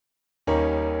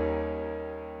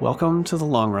Welcome to The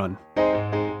Long Run.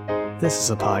 This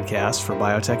is a podcast for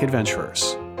biotech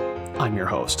adventurers. I'm your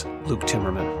host, Luke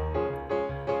Timmerman.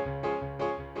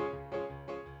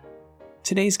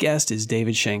 Today's guest is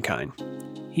David Schenkein.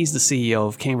 He's the CEO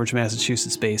of Cambridge,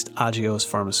 Massachusetts-based Agios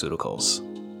Pharmaceuticals.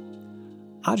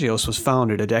 Agios was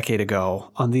founded a decade ago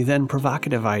on the then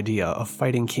provocative idea of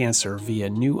fighting cancer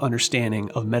via new understanding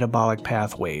of metabolic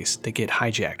pathways that get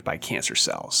hijacked by cancer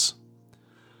cells.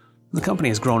 The company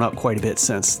has grown up quite a bit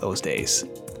since those days.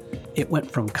 It went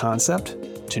from concept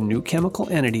to new chemical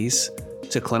entities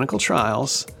to clinical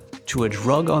trials to a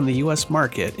drug on the U.S.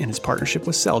 market in its partnership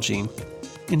with Celgene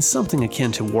in something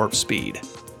akin to warp speed.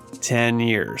 10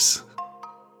 years.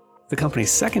 The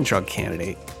company's second drug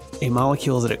candidate, a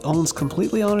molecule that it owns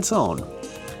completely on its own,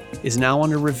 is now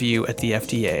under review at the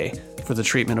FDA for the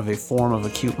treatment of a form of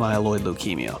acute myeloid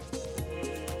leukemia.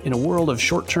 In a world of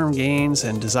short-term gains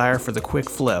and desire for the quick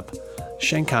flip,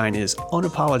 Schenkein is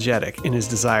unapologetic in his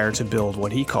desire to build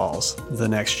what he calls the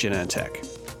next Genentech.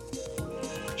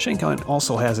 Schenkein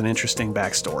also has an interesting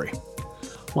backstory.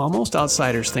 While most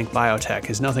outsiders think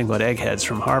biotech is nothing but eggheads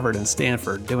from Harvard and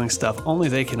Stanford doing stuff only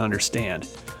they can understand,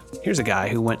 here's a guy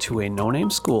who went to a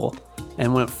no-name school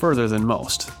and went further than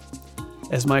most.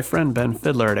 As my friend Ben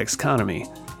Fidler at Xconomy,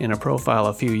 in a profile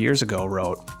a few years ago,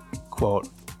 wrote, quote,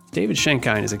 David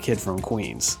Schenkein is a kid from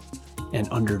Queens, an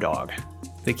underdog,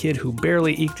 the kid who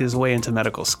barely eked his way into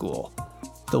medical school,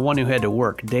 the one who had to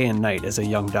work day and night as a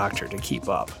young doctor to keep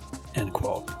up, end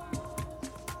quote.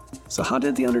 So how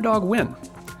did the underdog win?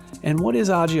 And what is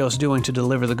Agios doing to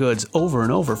deliver the goods over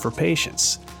and over for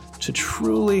patients, to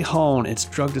truly hone its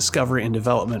drug discovery and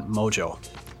development mojo?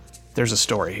 There's a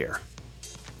story here.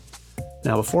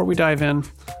 Now before we dive in,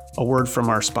 a word from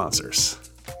our sponsors.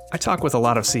 I talk with a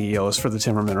lot of CEOs for the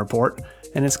Timmerman Report,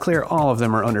 and it's clear all of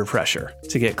them are under pressure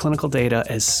to get clinical data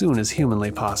as soon as humanly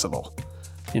possible.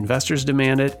 Investors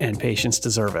demand it, and patients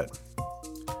deserve it.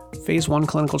 Phase 1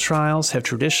 clinical trials have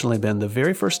traditionally been the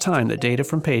very first time that data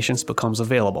from patients becomes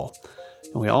available,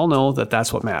 and we all know that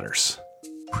that's what matters.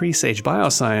 Presage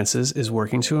Biosciences is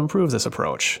working to improve this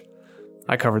approach.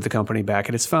 I covered the company back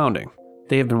at its founding.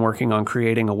 They have been working on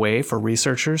creating a way for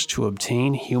researchers to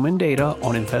obtain human data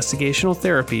on investigational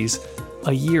therapies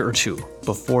a year or two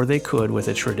before they could with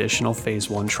a traditional phase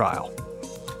 1 trial.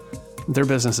 Their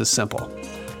business is simple.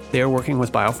 They are working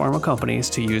with biopharma companies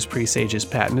to use Presage's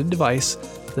patented device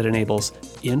that enables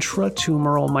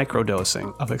intratumoral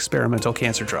microdosing of experimental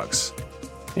cancer drugs.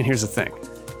 And here's the thing.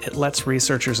 It lets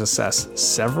researchers assess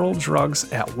several drugs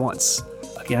at once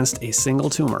against a single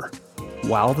tumor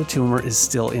while the tumor is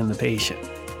still in the patient.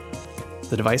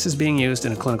 The device is being used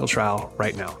in a clinical trial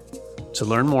right now. To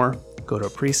learn more, go to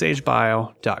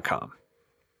presagebio.com.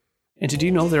 And did you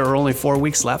know there are only 4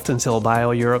 weeks left until Bio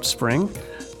Europe Spring,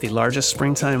 the largest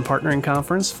springtime partnering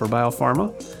conference for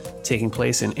biopharma, taking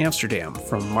place in Amsterdam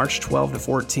from March 12 to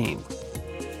 14.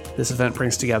 This event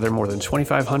brings together more than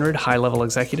 2,500 high-level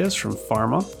executives from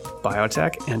pharma,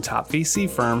 biotech, and top VC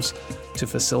firms to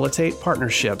facilitate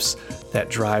partnerships that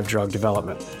drive drug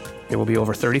development. There will be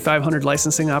over 3,500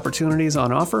 licensing opportunities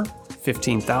on offer,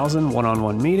 15,000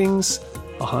 one-on-one meetings,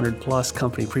 100-plus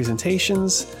company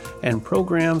presentations, and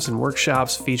programs and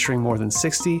workshops featuring more than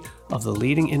 60 of the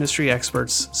leading industry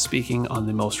experts speaking on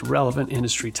the most relevant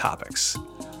industry topics.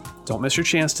 Don't miss your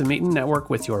chance to meet and network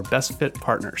with your best fit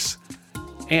partners.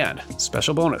 And,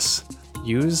 special bonus,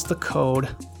 use the code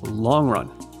LONGRUN,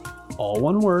 all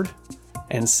one word,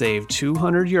 and save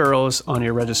 €200 on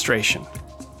your registration.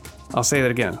 I'll say that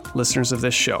again, listeners of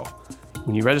this show.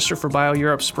 When you register for Bio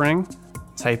Europe Spring,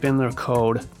 type in the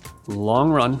code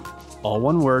LONGRUN, all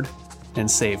one word, and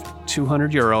save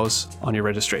 €200 on your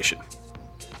registration.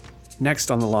 Next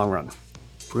on The Long Run,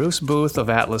 Bruce Booth of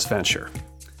Atlas Venture.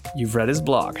 You've read his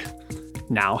blog.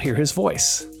 Now hear his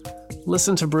voice.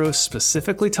 Listen to Bruce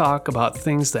specifically talk about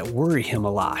things that worry him a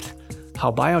lot.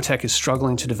 How biotech is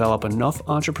struggling to develop enough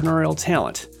entrepreneurial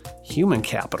talent, human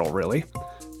capital really,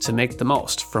 to make the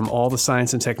most from all the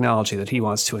science and technology that he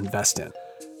wants to invest in.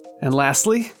 And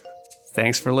lastly,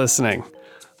 thanks for listening.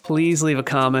 Please leave a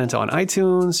comment on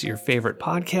iTunes, your favorite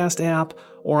podcast app,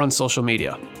 or on social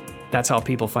media. That's how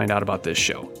people find out about this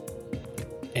show.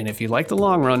 And if you like The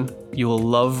Long Run, you will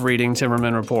love reading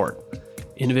Timmerman Report.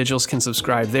 Individuals can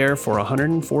subscribe there for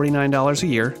 $149 a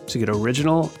year to get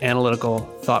original, analytical,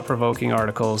 thought-provoking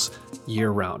articles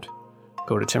year-round.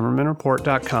 Go to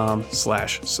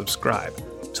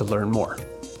timmermanreport.com/subscribe to learn more.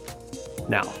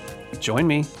 Now, join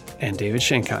me and David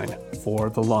Schenkein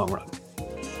for The Long Run.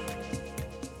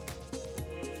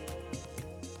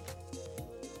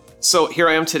 So here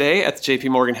I am today at the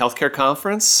JP Morgan Healthcare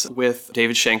Conference with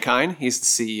David Schenkein. He's the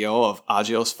CEO of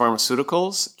Agios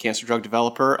Pharmaceuticals, cancer drug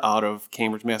developer out of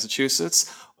Cambridge, Massachusetts.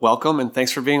 Welcome, and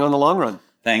thanks for being on The Long Run.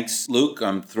 Thanks, Luke.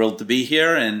 I'm thrilled to be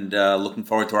here and looking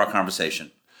forward to our conversation.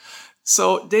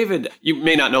 So, David, you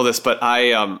may not know this, but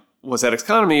I was at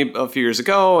Economy a few years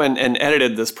ago and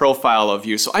edited this profile of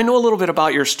you. So I know a little bit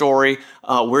about your story,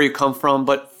 where you come from,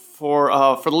 but for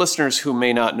the listeners who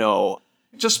may not know,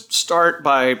 just start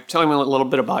by telling me a little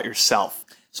bit about yourself.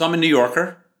 So I'm a New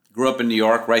Yorker, grew up in New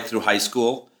York right through high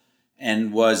school,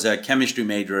 and was a chemistry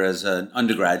major as an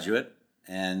undergraduate,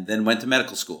 and then went to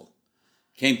medical school.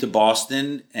 Came to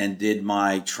Boston and did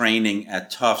my training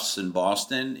at Tufts in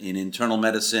Boston in internal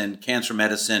medicine, cancer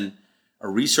medicine, a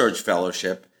research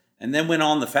fellowship, and then went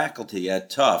on the faculty at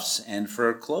Tufts. And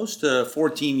for close to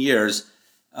 14 years,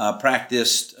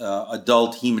 practiced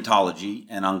adult hematology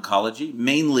and oncology,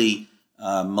 mainly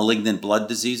malignant blood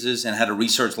diseases, and had a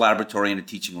research laboratory and a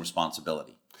teaching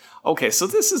responsibility. Okay, so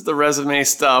this is the resume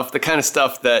stuff, the kind of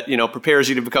stuff that, prepares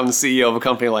you to become the CEO of a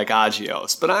company like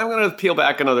Agios. But I'm going to peel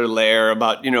back another layer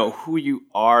about, who you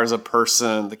are as a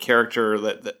person, the character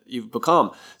that you've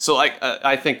become. So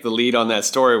I think the lead on that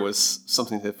story was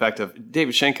something to the effect of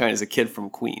David Schenkein is a kid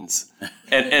from Queens,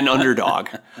 an underdog.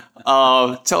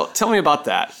 Tell me about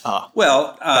that.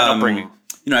 That upbringing.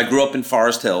 I grew up in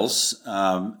Forest Hills,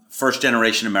 first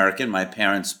generation American. My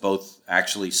parents both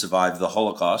actually survived the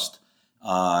Holocaust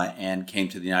and came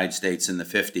to the United States in the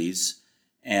 50s.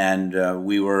 And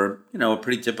we were, a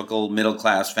pretty typical middle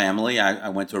class family. I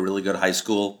went to a really good high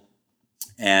school.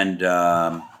 And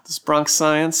this Bronx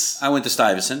Science? I went to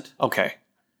Stuyvesant. Okay.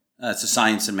 It's a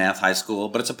science and math high school,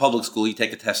 but it's a public school. You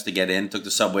take a test to get in, took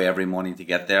the subway every morning to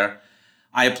get there.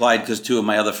 I applied because two of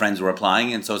my other friends were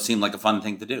applying, and so it seemed like a fun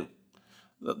thing to do.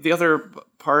 The other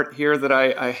part here that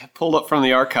I pulled up from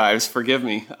the archives, forgive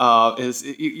me, is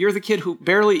you're the kid who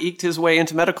barely eked his way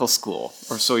into medical school,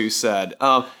 or so you said.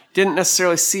 Didn't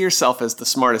necessarily see yourself as the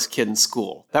smartest kid in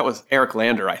school. That was Eric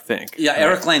Lander, I think. Yeah,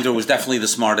 Eric Lander was definitely the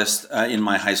smartest in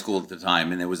my high school at the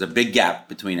time, and there was a big gap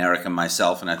between Eric and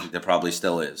myself, and I think there probably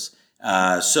still is.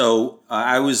 So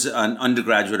I was an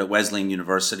undergraduate at Wesleyan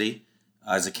University.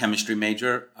 As a chemistry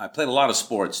major. I played a lot of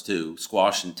sports too.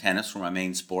 Squash and tennis were my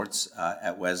main sports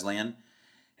at Wesleyan.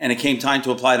 And it came time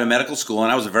to apply to medical school,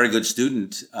 and I was a very good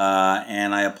student.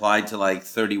 And I applied to like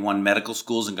 31 medical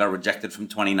schools and got rejected from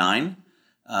 29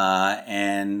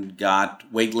 and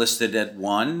got waitlisted at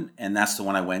one. And that's the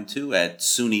one I went to at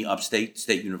SUNY Upstate,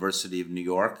 State University of New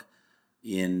York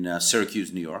in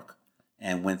Syracuse, New York,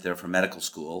 and went there for medical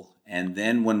school. And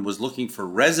then when was looking for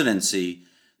residency,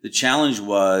 the challenge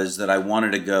was that I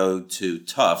wanted to go to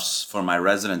Tufts for my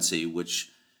residency,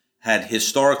 which had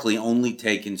historically only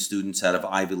taken students out of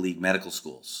Ivy League medical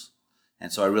schools.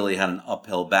 And so I really had an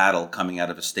uphill battle coming out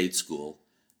of a state school.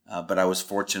 But I was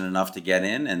fortunate enough to get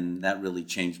in, and that really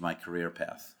changed my career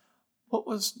path. What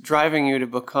was driving you to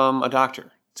become a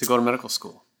doctor, to go to medical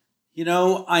school?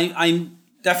 I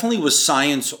definitely was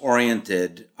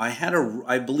science-oriented.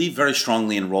 I believe very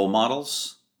strongly in role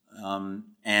models.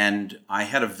 And I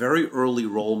had a very early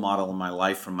role model in my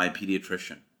life from my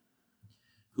pediatrician,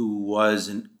 who was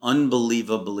an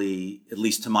unbelievably, at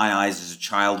least to my eyes as a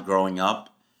child growing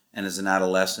up and as an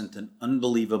adolescent, an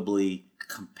unbelievably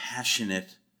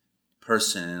compassionate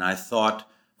person. And I thought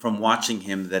from watching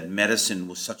him that medicine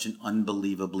was such an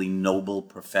unbelievably noble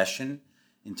profession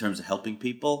in terms of helping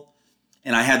people.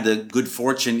 And I had the good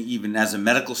fortune, even as a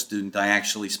medical student, I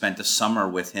actually spent a summer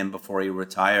with him before he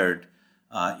retired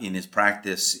in his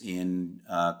practice in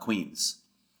Queens.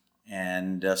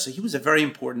 And so he was a very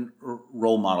important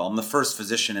role model. I'm the first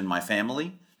physician in my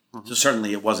family, so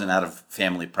certainly it wasn't out of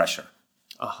family pressure.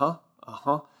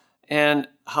 And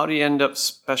how do you end up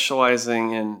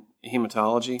specializing in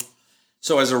hematology?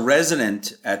 So as a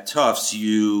resident at Tufts,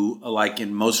 you, like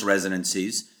in most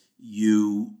residencies,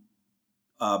 you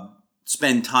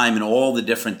spend time in all the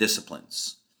different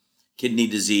disciplines. Kidney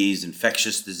disease,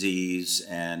 infectious disease,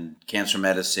 and cancer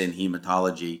medicine,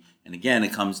 hematology. And again,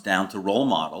 it comes down to role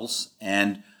models.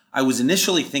 And I was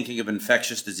initially thinking of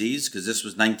infectious disease because this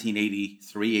was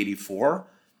 1983, 84.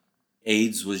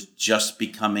 AIDS was just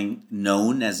becoming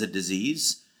known as a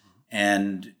disease.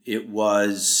 And it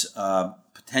was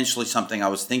potentially something I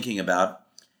was thinking about.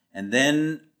 And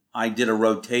then I did a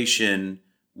rotation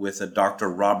with a Dr.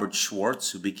 Robert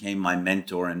Schwartz, who became my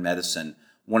mentor in medicine,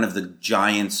 one of the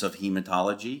giants of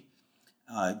hematology,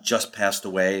 just passed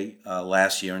away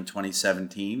last year in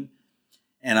 2017.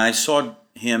 And I saw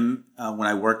him, when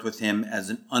I worked with him, as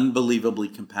an unbelievably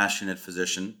compassionate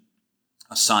physician,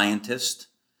 a scientist,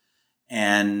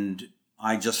 and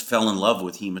I just fell in love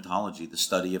with hematology, the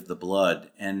study of the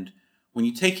blood. And when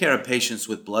you take care of patients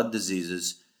with blood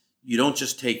diseases, you don't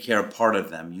just take care of part of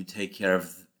them, you take care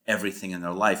of everything in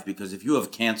their life. Because if you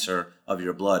have cancer of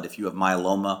your blood, if you have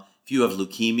myeloma, if you have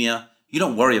leukemia, you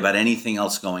don't worry about anything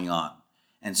else going on.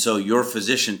 And so your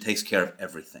physician takes care of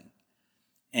everything.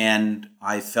 And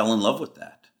I fell in love with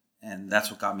that. And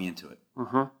that's what got me into it.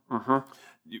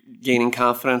 Gaining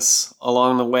confidence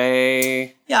along the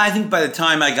way? Yeah, I think by the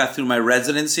time I got through my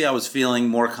residency, I was feeling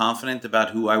more confident about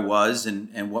who I was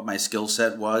and what my skill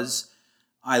set was.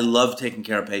 I love taking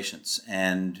care of patients,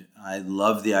 and I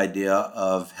love the idea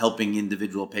of helping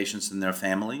individual patients and their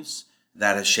families.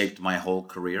 That has shaped my whole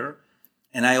career.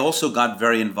 And I also got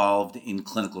very involved in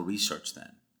clinical research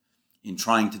then, in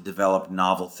trying to develop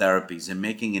novel therapies and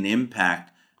making an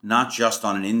impact not just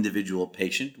on an individual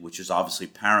patient, which is obviously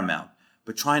paramount,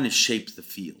 but trying to shape the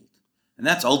field. And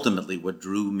that's ultimately what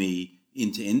drew me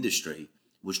into industry,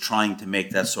 was trying to make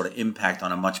that sort of impact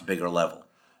on a much bigger level.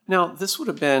 Now, this would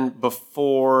have been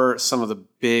before some of the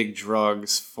big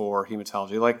drugs for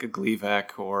hematology, like a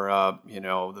Gleevec or,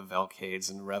 the Velcades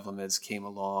and Revlimids came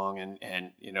along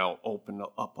and opened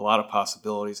up a lot of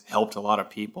possibilities, helped a lot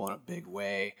of people in a big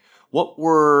way. What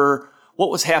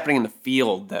was happening in the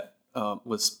field that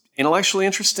was intellectually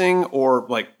interesting or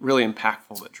like really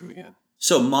impactful that drew you in?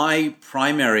 So my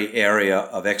primary area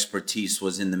of expertise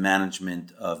was in the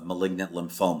management of malignant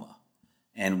lymphoma.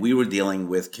 And we were dealing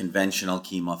with conventional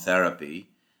chemotherapy.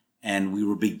 And we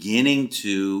were beginning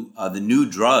to, the new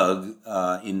drug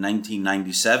in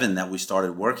 1997 that we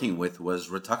started working with was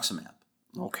rituximab.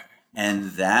 Okay.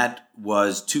 And that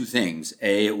was two things.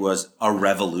 A, it was a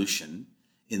revolution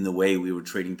in the way we were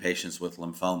treating patients with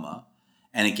lymphoma.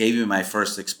 And it gave me my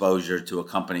first exposure to a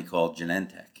company called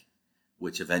Genentech,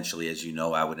 which eventually, as you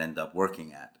know, I would end up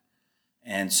working at.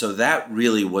 And so that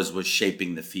really was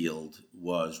shaping the field,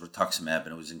 was rituximab,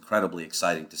 and it was incredibly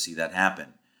exciting to see that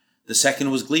happen. The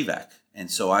second was Gleevec. And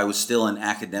so I was still an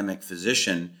academic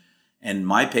physician, and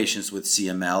my patients with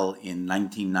CML in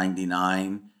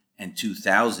 1999 and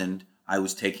 2000, I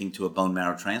was taking to a bone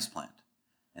marrow transplant.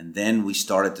 And then we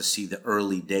started to see the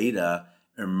early data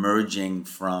emerging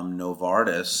from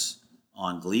Novartis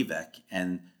on Gleevec,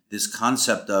 and this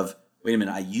concept of, wait a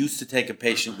minute, I used to take a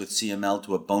patient with CML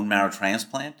to a bone marrow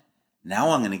transplant.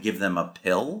 Now I'm going to give them a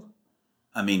pill.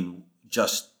 I mean,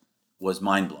 just was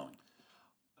mind-blowing.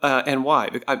 And why?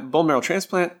 Bone marrow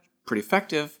transplant, pretty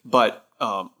effective, but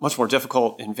much more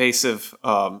difficult, invasive,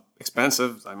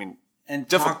 expensive. And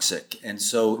toxic. And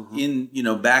so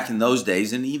back in those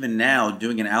days, and even now,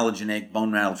 doing an allogeneic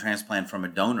bone marrow transplant from a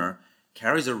donor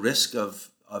carries a risk of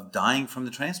dying from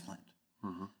the transplant.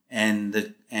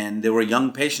 And there were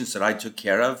young patients that I took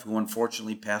care of who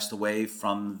unfortunately passed away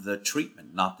from the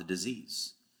treatment, not the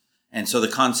disease. And so the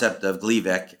concept of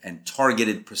Gleevec and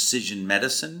targeted precision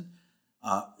medicine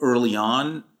early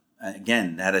on,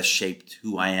 again, that has shaped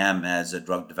who I am as a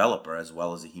drug developer as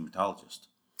well as a hematologist.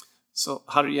 So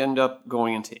how did you end up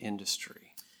going into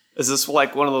industry? Is this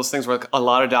like one of those things where a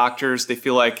lot of doctors, they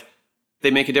feel like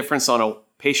they make a difference on a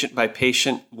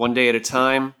patient-by-patient, one day at a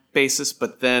time basis,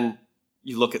 but then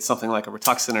you look at something like a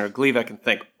Rituxan or a Gleevec and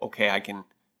think, okay, I can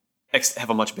have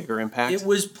a much bigger impact? It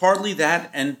was partly that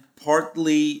and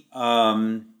partly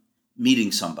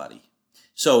meeting somebody.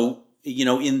 So,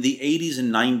 in the 80s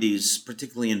and 90s,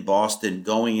 particularly in Boston,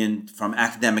 going in from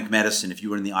academic medicine, if you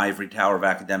were in the ivory tower of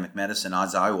academic medicine,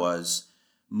 as I was,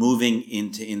 moving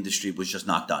into industry was just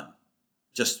not done.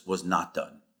 Just was not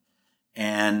done.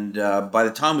 And by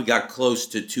the time we got close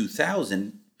to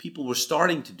 2000, people were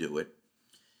starting to do it.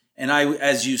 And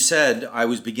as you said, I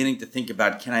was beginning to think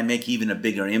about, can I make even a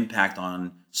bigger impact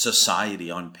on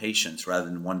society, on patients, rather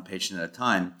than one patient at a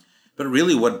time? But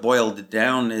really what boiled it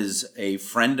down is a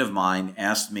friend of mine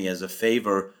asked me as a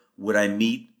favor, would I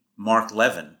meet Mark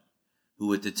Levin,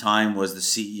 who at the time was the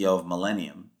CEO of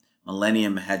Millennium.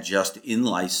 Millennium had just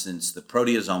in-licensed the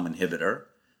proteasome inhibitor,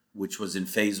 which was in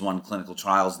phase 1 clinical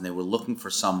trials, and they were looking for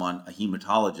someone, a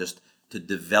hematologist, to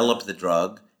develop the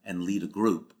drug and lead a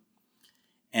group.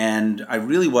 And I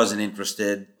really wasn't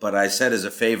interested, but I said as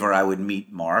a favor I would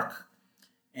meet Mark.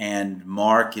 And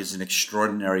Mark is an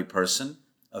extraordinary person,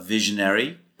 a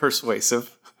visionary.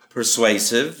 Persuasive.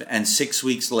 And 6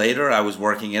 weeks later, I was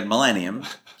working at Millennium,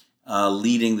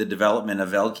 leading the development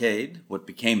of Velcade, what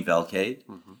became Velcade,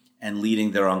 and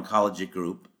leading their oncology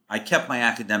group. I kept my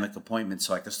academic appointments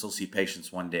so I could still see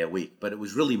patients one day a week. But it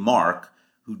was really Mark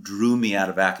who drew me out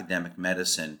of academic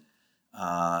medicine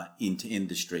into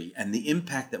industry, and the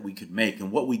impact that we could make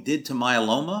and what we did to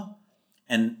myeloma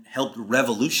and helped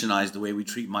revolutionize the way we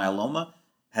treat myeloma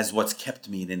has what's kept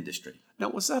me in industry. Now,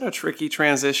 was that a tricky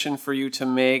transition for you to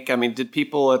make? I mean, did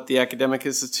people at the academic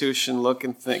institution look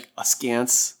and think,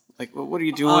 askance? Like, what are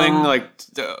you doing?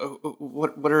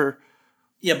 What are...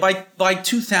 Yeah, by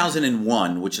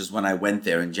 2001, which is when I went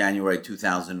there in January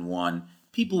 2001,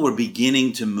 people were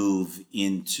beginning to move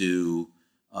into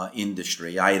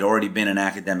industry. I had already been in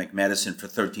academic medicine for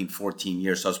 13, 14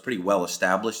 years, so I was pretty well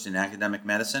established in academic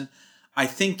medicine. I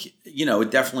think,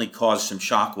 it definitely caused some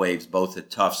shockwaves both at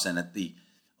Tufts and at the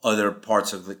other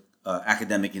parts of the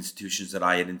academic institutions that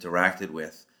I had interacted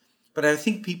with. But I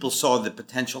think people saw the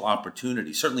potential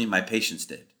opportunity. Certainly my patients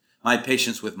did. My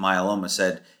patients with myeloma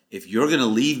said, if you're going to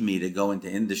leave me to go into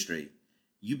industry,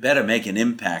 you better make an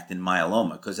impact in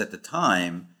myeloma. Because at the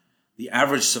time, the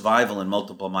average survival in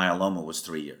multiple myeloma was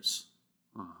 3 years.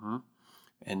 Mm-hmm.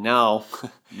 And now...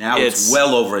 now it's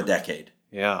well over a decade.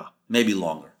 Yeah. Maybe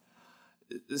longer.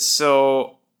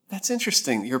 So that's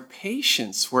interesting. Your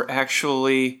patients were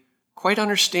actually quite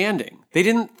understanding. They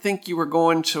didn't think you were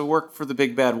going to work for the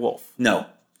big bad wolf. No,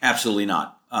 absolutely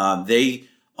not. They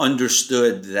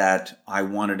understood that I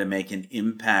wanted to make an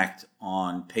impact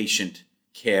on patient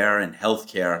care and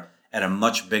healthcare at a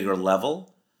much bigger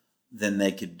level than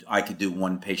I could do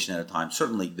one patient at a time.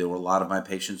 Certainly, there were a lot of my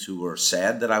patients who were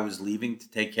sad that I was leaving to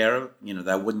take care of, that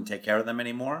I wouldn't take care of them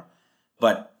anymore.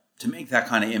 But to make that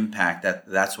kind of impact,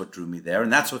 that's what drew me there.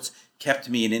 And that's what's kept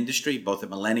me in industry, both at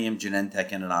Millennium,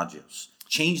 Genentech, and at Agios.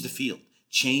 Change the field,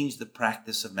 change the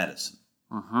practice of medicine.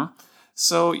 Mm-hmm.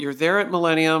 So you're there at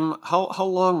Millennium. How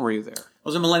long were you there? I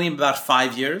was at Millennium about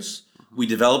 5 years. We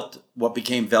developed what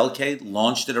became Velcade,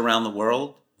 launched it around the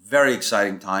world. Very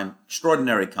exciting time,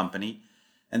 extraordinary company.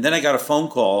 And then I got a phone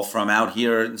call from out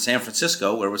here in San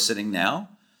Francisco, where we're sitting now,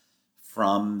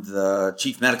 from the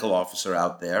chief medical officer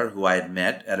out there who I had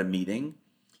met at a meeting,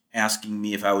 asking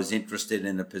me if I was interested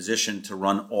in a position to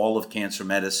run all of cancer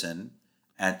medicine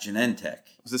at Genentech.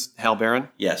 Was this Hal Barron?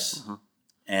 Yes. Mm-hmm.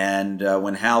 And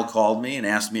when Hal called me and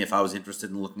asked me if I was interested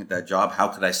in looking at that job, how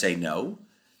could I say no?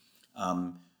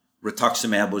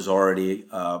 Rituximab was already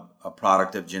a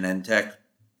product of Genentech.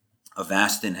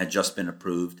 Avastin had just been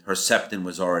approved. Herceptin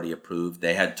was already approved.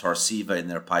 They had Tarceva in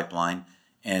their pipeline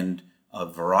and a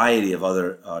variety of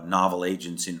other novel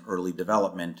agents in early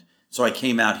development. So I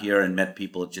came out here and met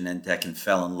people at Genentech and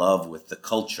fell in love with the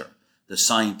culture. The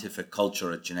scientific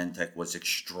culture at Genentech was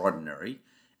extraordinary.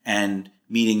 And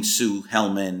meeting Sue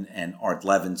Hellman and Art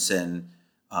Levinson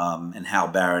and Hal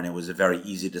Barron, it was a very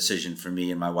easy decision for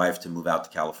me and my wife to move out to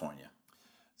California.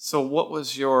 So what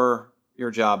was your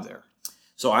job there?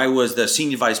 So I was the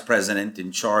senior vice president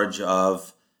in charge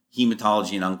of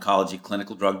hematology and oncology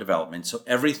clinical drug development. So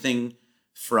everything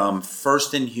from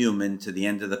first in human to the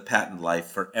end of the patent life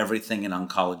for everything in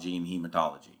oncology and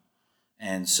hematology.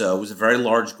 And so it was a very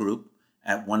large group.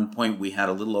 At one point, we had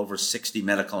a little over 60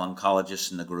 medical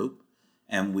oncologists in the group,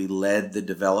 and we led the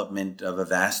development of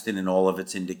Avastin in all of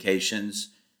its indications,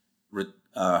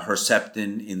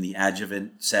 Herceptin in the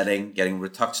adjuvant setting, getting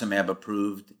rituximab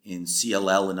approved in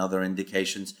CLL and other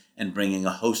indications, and bringing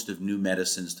a host of new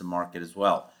medicines to market as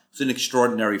well. It's an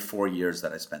extraordinary 4 years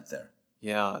that I spent there.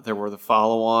 Yeah, there were the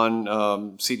follow-on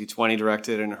CD20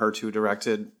 directed and HER2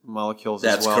 directed molecules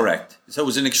That's as well. That's correct. So it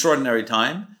was an extraordinary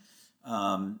time.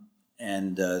 So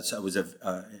it was,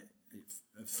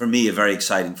 for me, a very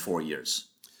exciting 4 years.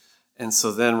 And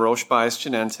so then Roche buys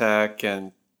Genentech,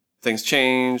 and things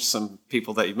change. Some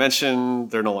people that you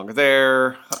mentioned, they're no longer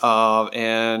there.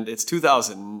 And it's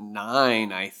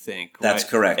 2009, I think. That's right?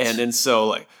 correct. And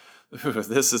so,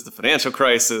 this is the financial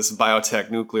crisis, biotech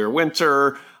nuclear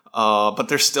winter, but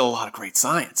there's still a lot of great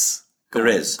science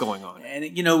going on. And,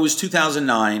 it was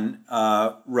 2009.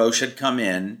 Roche had come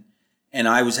in. And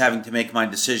I was having to make my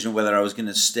decision whether I was going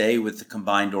to stay with the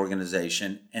combined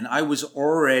organization. And I was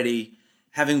already,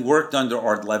 having worked under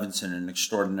Art Levinson, an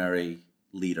extraordinary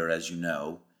leader, as you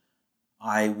know,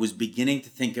 I was beginning to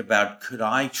think about, could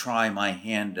I try my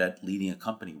hand at leading a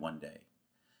company one day?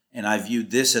 And I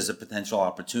viewed this as a potential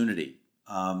opportunity.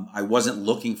 I wasn't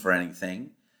looking for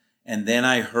anything. And then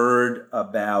I heard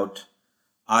about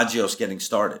Agios getting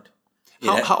started.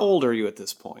 How old are you at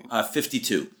this point?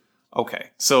 52. Okay,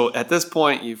 so at this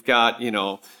point, you've got,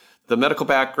 the medical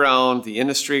background, the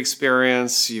industry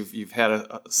experience, you've had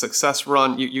a success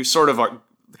run. You sort of are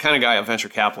the kind of guy a venture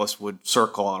capitalist would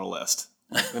circle on a list,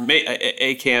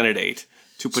 a candidate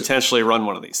to potentially run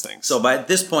one of these things. So by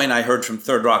this point, I heard from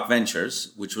Third Rock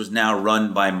Ventures, which was now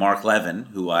run by Mark Levin,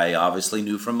 who I obviously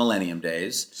knew from Millennium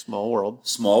days. Small world.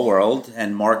 Small world.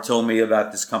 And Mark told me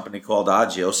about this company called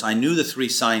Agios. I knew the three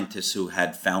scientists who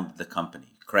had founded the company,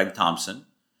 Craig Thompson,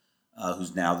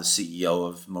 who's now the CEO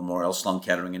of Memorial Sloan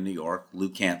Kettering in New York, Lou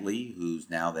Cantley, who's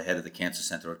now the head of the Cancer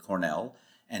Center at Cornell,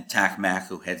 and Tak Mack,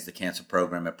 who heads the cancer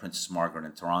program at Princess Margaret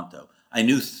in Toronto. I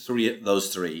knew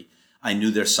those three. I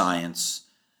knew their science.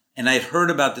 And I'd heard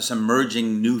about this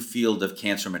emerging new field of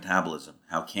cancer metabolism,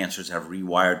 how cancers have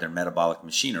rewired their metabolic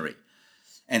machinery.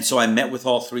 And so I met with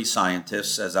all three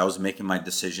scientists as I was making my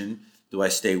decision. Do I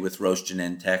stay with Roche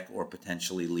Genentech or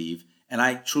potentially leave? And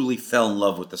I truly fell in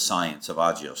love with the science of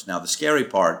Agios. Now, the scary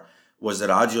part was that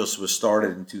Agios was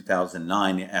started in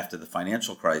 2009 after the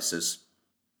financial crisis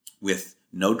with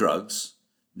no drugs,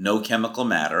 no chemical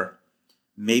matter,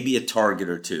 maybe a target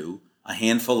or two, a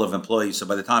handful of employees. So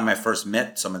by the time I first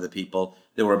met some of the people,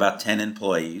 there were about 10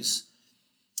 employees.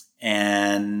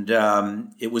 And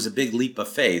it was a big leap of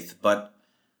faith. But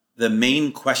the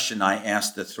main question I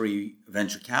asked the three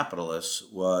venture capitalists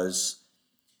was,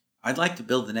 I'd like to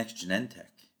build the next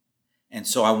Genentech. And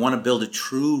so I want to build a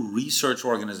true research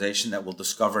organization that will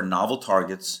discover novel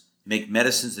targets, make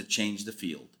medicines that change the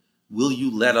field. Will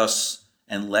you let us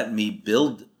and let me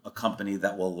build a company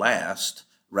that will last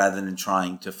rather than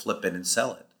trying to flip it and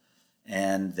sell it?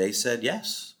 And they said,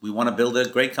 yes, we want to build a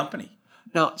great company.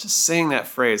 Now, just saying that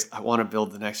phrase, I want to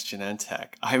build the next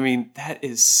Genentech, I mean, that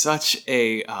is such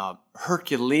a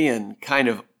Herculean kind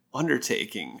of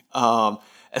undertaking,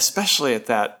 especially at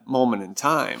that moment in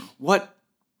time.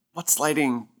 What's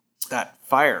lighting that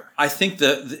fire? I think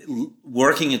the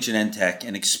working at Genentech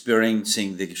and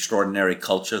experiencing the extraordinary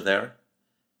culture there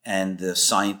and the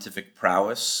scientific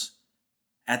prowess,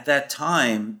 at that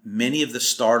time, many of the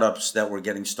startups that were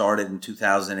getting started in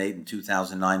 2008 and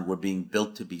 2009 were being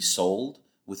built to be sold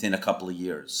within a couple of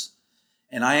years.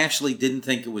 And I actually didn't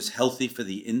think it was healthy for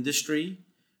the industry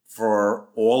for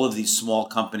all of these small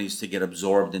companies to get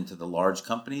absorbed into the large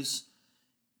companies,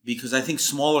 because I think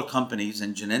smaller companies,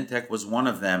 and Genentech was one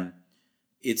of them,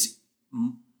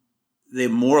 they're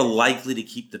more likely to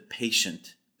keep the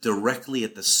patient directly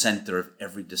at the center of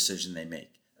every decision they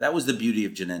make. That was the beauty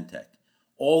of Genentech.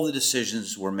 All the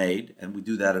decisions were made, and we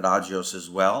do that at Agios as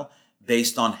well,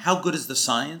 based on how good is the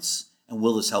science and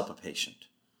will this help a patient.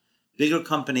 Bigger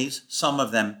companies, some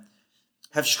of them,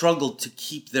 have struggled to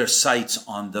keep their sights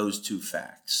on those two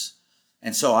facts.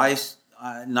 And so I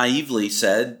naively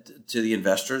said to the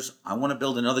investors, I want to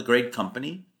build another great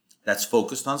company that's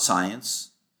focused on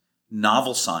science,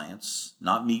 novel science,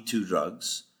 not Me Too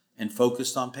drugs, and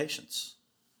focused on patients.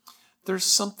 There's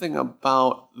something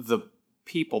about the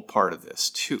people part of this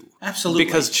too. Absolutely.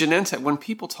 Because Genentech, when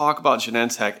people talk about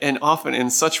Genentech, and often in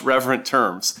such reverent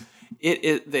terms,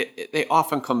 they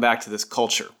often come back to this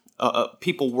culture,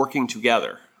 people working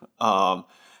together.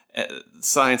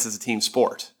 Science is a team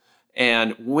sport.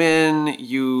 And when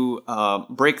you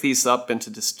break these up into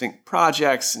distinct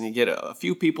projects and you get a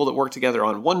few people that work together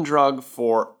on one drug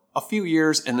for a few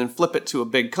years and then flip it to a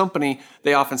big company,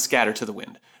 they often scatter to the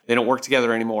wind. They don't work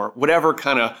together anymore. Whatever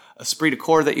kind of esprit de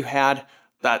corps that you had,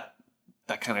 that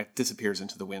kind of disappears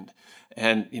into the wind.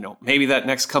 And, maybe that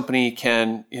next company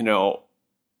can,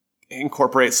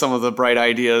 incorporate some of the bright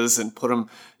ideas and put them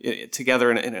together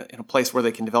in a place where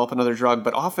they can develop another drug,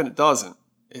 but often it doesn't.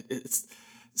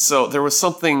 So there was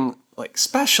something like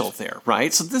special there,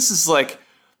 right? So this is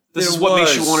what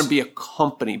makes you want to be a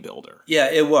company builder.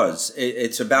 Yeah, it was.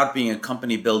 It's about being a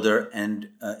company builder, and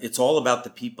it's all about the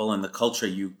people and the culture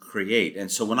you create.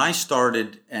 And so when I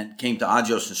started and came to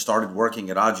Agios and started working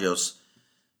at Agios,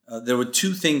 there were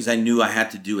two things I knew I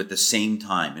had to do at the same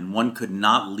time, and one could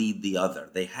not lead the other.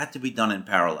 They had to be done in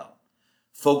parallel.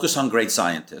 Focus on great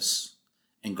scientists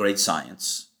and great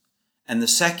science. And the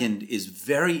second is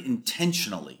very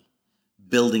intentionally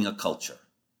building a culture.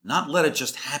 Not let it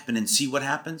just happen and see what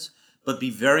happens, but be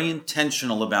very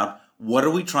intentional about what are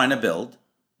we trying to build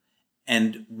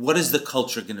and what is the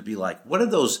culture going to be like? What are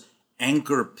those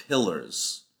anchor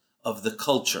pillars of the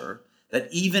culture that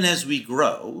even as we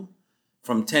grow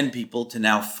from 10 people to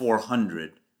now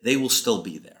 400, they will still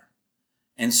be there?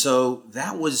 And so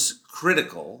that was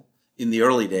critical in the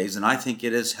early days, and I think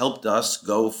it has helped us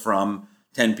go from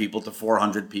 10 people to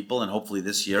 400 people, and hopefully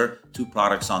this year, 2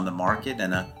 products on the market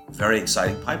and a very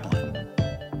exciting pipeline.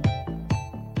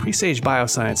 Presage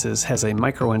Biosciences has a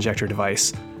microinjector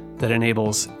device that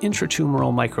enables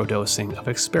intratumoral microdosing of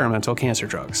experimental cancer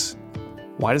drugs.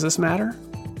 Why does this matter?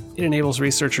 It enables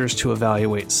researchers to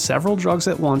evaluate several drugs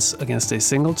at once against a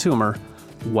single tumor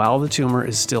while the tumor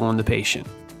is still in the patient.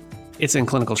 It's in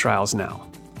clinical trials now.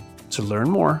 To learn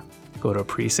more, go to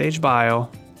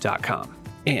presagebio.com.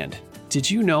 And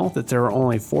did you know that there are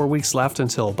only 4 weeks left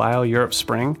until Bio Europe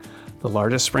Spring, the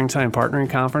largest springtime partnering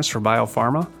conference for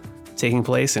biopharma, taking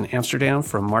place in Amsterdam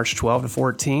from March 12 to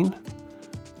 14?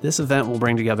 This event will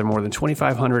bring together more than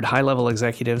 2,500 high-level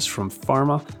executives from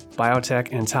pharma, biotech,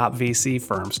 and top VC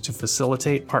firms to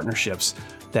facilitate partnerships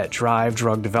that drive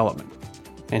drug development.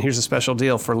 And here's a special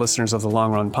deal for listeners of the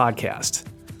Long Run podcast.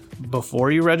 Before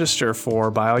you register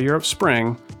for BioEurope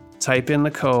Spring, type in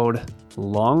the code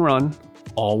LONGRUN,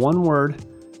 all one word,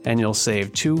 and you'll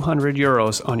save 200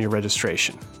 euros on your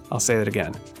registration. I'll say that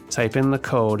again. Type in the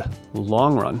code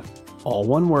LONGRUN, all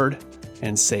one word,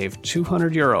 and save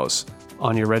 200 euros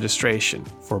on your registration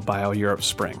for BioEurope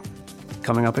Spring.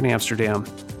 Coming up in Amsterdam,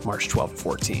 March 12 to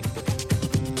 14.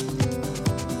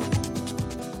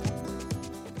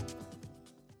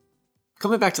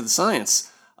 Coming back to the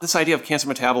science, this idea of cancer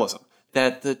metabolism,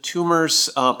 that the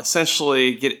tumors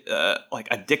essentially get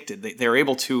addicted. They're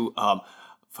able to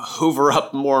hoover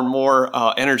up more and more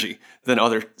energy than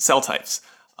other cell types.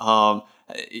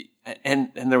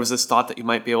 And there was this thought that you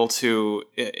might be able to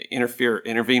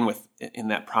intervene in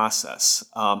that process.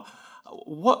 How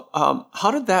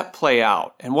did that play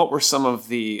out, and what were some of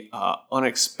the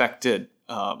unexpected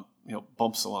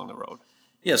bumps along the road?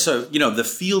 Yeah, so, the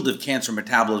field of cancer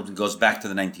metabolism goes back to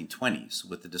the 1920s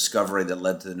with the discovery that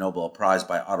led to the Nobel Prize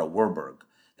by Otto Warburg,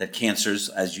 that cancers,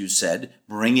 as you said,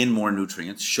 bring in more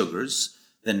nutrients, sugars,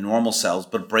 than normal cells,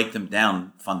 but break them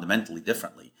down fundamentally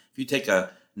differently. If you take a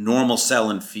normal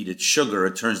cell and feed it sugar,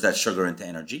 it turns that sugar into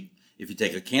energy. If you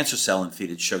take a cancer cell and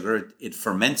feed it sugar, it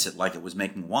ferments it like it was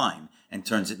making wine and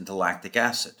turns it into lactic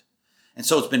acid. And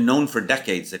so it's been known for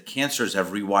decades that cancers have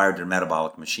rewired their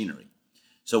metabolic machinery.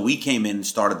 So we came in and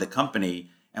started the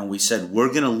company, and we said, we're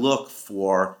going to look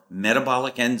for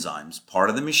metabolic enzymes,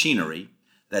 part of the machinery,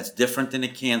 that's different in a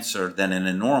cancer than in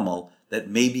a normal, that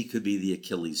maybe could be the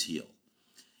Achilles heel.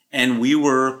 And we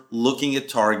were looking at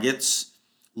targets,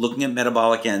 looking at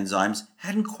metabolic enzymes,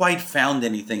 hadn't quite found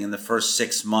anything in the first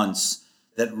 6 months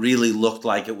that really looked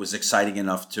like it was exciting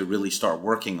enough to really start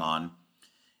working on.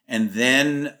 And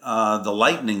then the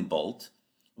lightning bolt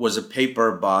was a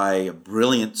paper by a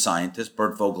brilliant scientist,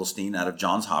 Bert Vogelstein, out of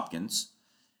Johns Hopkins.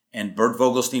 And Bert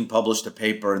Vogelstein published a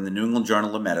paper in the New England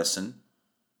Journal of Medicine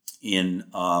in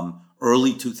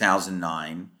early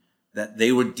 2009 that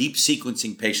they were deep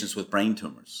sequencing patients with brain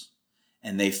tumors.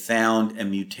 And they found a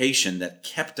mutation that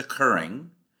kept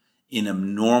occurring in a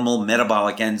normal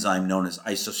metabolic enzyme known as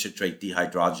isocitrate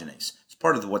dehydrogenase. It's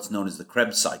part of what's known as the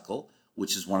Krebs cycle,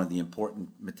 which is one of the important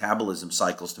metabolism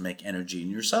cycles to make energy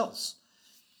in your cells.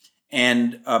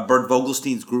 And Bert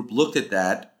Vogelstein's group looked at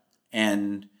that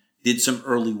and did some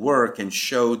early work and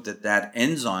showed that that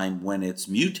enzyme, when it's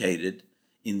mutated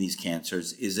in these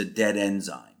cancers, is a dead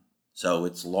enzyme. So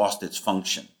it's lost its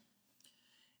function.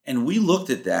 And we looked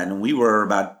at that, and we were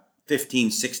about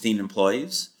 15, 16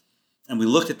 employees. And we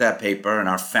looked at that paper, and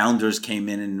our founders came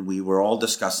in, and we were all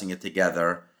discussing it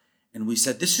together. And we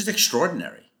said, this is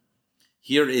extraordinary.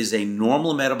 Here is a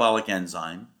normal metabolic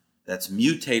enzyme that's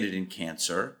mutated in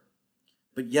cancer,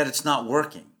 but yet it's not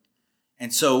working.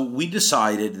 And so we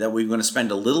decided that we were going to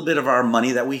spend a little bit of our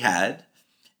money that we had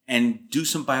and do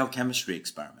some biochemistry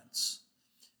experiments,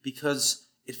 because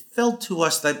it felt to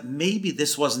us that maybe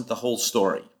this wasn't the whole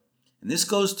story. And this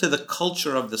goes to the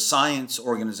culture of the science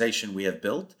organization we have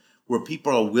built, where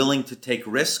people are willing to take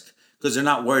risk because they're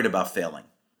not worried about failing.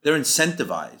 They're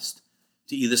incentivized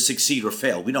to either succeed or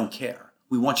fail. We don't care.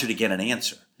 We want you to get an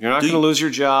answer. You're not going to lose your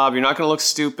job. You're not going to look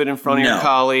stupid in front of your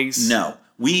colleagues. No.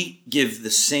 We give the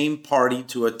same party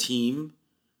to a team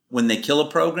when they kill a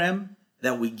program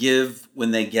that we give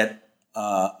when they get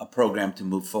a program to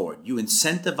move forward. You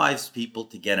incentivize people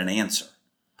to get an answer,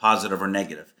 positive or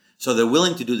negative. So they're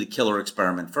willing to do the killer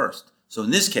experiment first. So in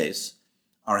this case,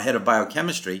 our head of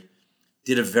biochemistry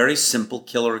did a very simple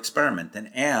killer experiment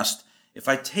and asked, if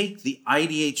I take the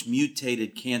IDH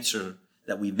mutated cancer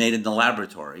that we've made in the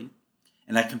laboratory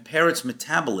and I compare its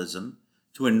metabolism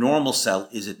to a normal cell,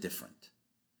 is it different?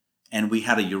 And we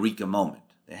had a eureka moment.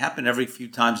 They happen every few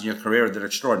times in your career that are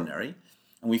extraordinary.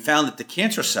 And we found that the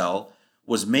cancer cell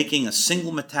was making a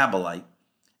single metabolite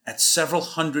at several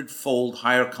hundred-fold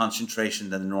higher concentration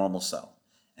than the normal cell.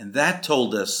 And that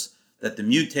told us that the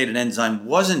mutated enzyme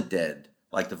wasn't dead,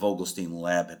 like the Vogelstein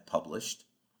lab had published,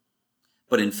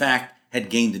 but in fact had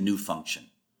gained a new function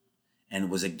and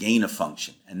was a gain of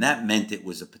function. And that meant it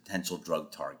was a potential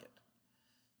drug target.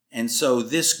 And so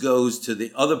this goes to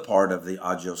the other part of the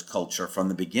Agios culture from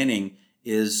the beginning,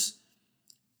 is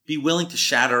be willing to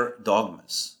shatter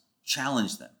dogmas,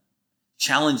 challenge them,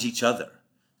 challenge each other.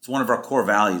 It's one of our core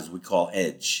values we call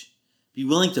EDGE. Be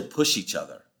willing to push each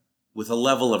other with a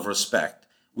level of respect.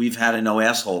 We've had a no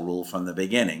asshole rule from the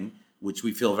beginning, which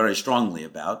we feel very strongly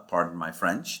about, pardon my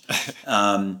French.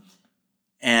 So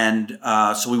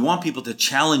we want people to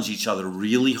challenge each other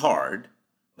really hard,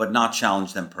 but not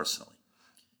challenge them personally.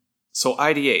 So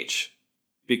IDH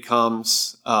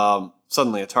becomes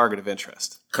suddenly a target of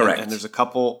interest. Correct. And there's a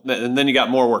couple, and then you got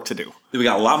more work to do. We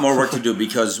got a lot more work to do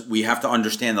because we have to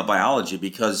understand the biology.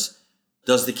 Because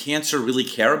does the cancer really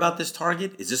care about this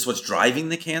target? Is this what's driving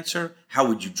the cancer? How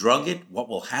would you drug it? What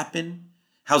will happen?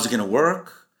 How's it going to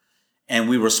work? And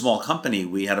we were a small company.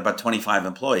 We had about 25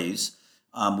 employees.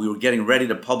 We were getting ready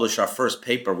to publish our first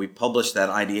paper. We published that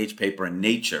IDH paper in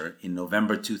Nature in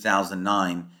November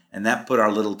 2009, and that put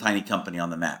our little tiny company on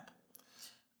the map.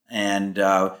 And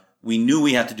we knew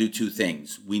we had to do two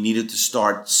things. We needed to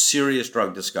start serious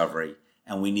drug discovery,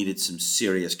 and we needed some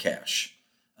serious cash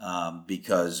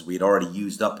because we'd already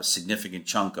used up a significant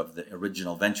chunk of the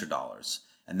original venture dollars.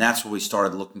 And that's where we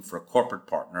started looking for a corporate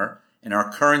partner. And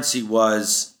our currency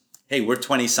was, hey, we're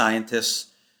 20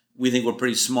 scientists. We think we're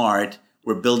pretty smart.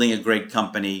 We're building a great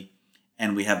company.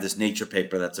 And we have this Nature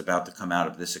paper that's about to come out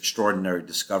of this extraordinary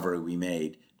discovery we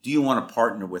made. Do you want to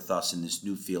partner with us in this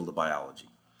new field of biology?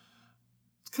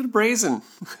 It's kind of brazen.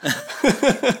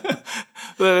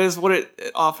 That is what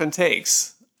it often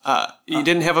takes. You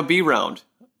didn't have a B round.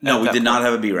 No, we did not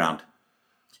have a B round.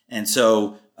 And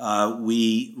so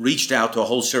we reached out to a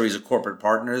whole series of corporate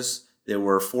partners. There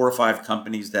were 4 or 5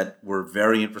 companies that were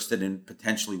very interested in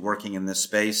potentially working in this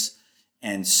space,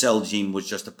 and Celgene was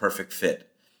just a perfect fit.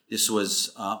 This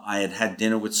was, I had had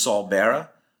dinner with Saul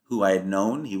Barra, who I had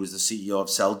known. He was the CEO of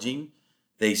Celgene.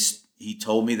 He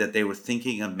told me that they were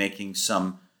thinking of making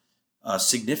some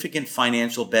significant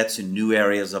financial bets in new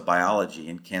areas of biology,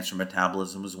 and cancer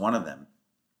metabolism was one of them.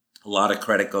 A lot of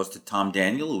credit goes to Tom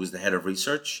Daniel, who was the head of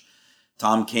research.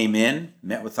 Tom came in,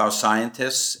 met with our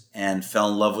scientists, and fell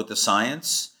in love with the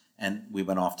science, and we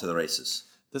went off to the races.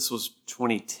 This was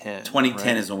 2010. 2010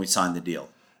 right? is when we signed the deal.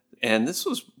 And this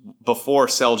was before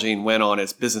Celgene went on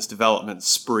its business development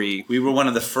spree. We were one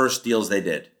of the first deals they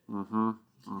did. Mm-hmm.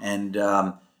 Mm-hmm.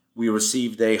 And we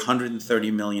received a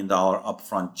 $130 million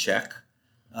upfront check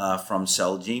from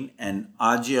Celgene. And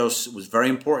Agios was very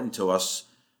important to us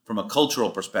from a cultural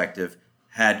perspective,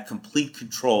 had complete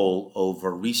control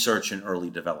over research and early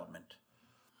development.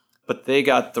 But they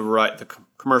got the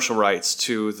commercial rights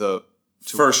to the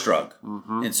first drug.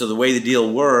 Mm-hmm. And so the way the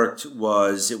deal worked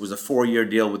was it was a 4-year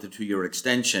deal with a 2-year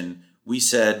extension. We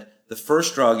said the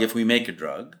first drug, if we make a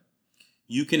drug,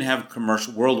 you can have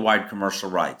worldwide commercial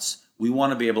rights. We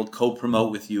want to be able to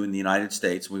co-promote with you in the United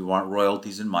States. We want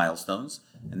royalties and milestones.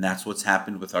 And that's what's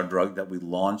happened with our drug that we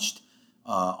launched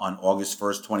on August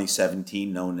 1st,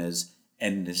 2017, known as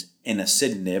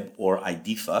enasidenib or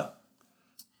IDIFA.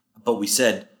 But we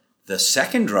said the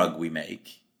second drug we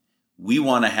make, we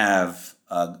want to have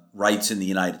rights in the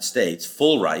United States,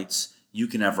 full rights. You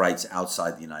can have rights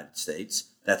outside the United States.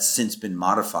 That's since been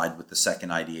modified with the second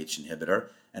IDH inhibitor.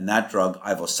 And that drug,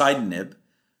 ivosidenib,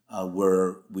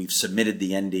 where we've submitted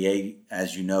the NDA,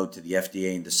 as you know, to the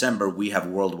FDA in December, we have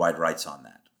worldwide rights on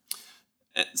that.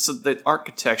 So the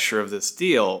architecture of this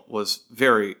deal was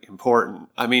very important.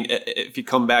 I mean, if you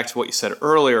come back to what you said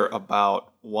earlier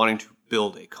about wanting to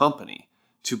build a company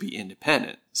to be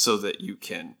independent so that you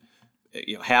can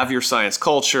have your science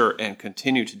culture and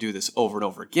continue to do this over and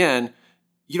over again,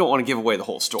 you don't want to give away the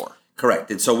whole store.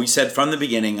 Correct. And so we said from the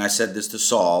beginning, I said this to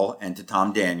Saul and to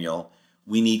Tom Daniel,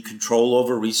 we need control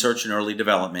over research and early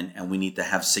development, and we need to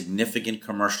have significant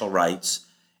commercial rights,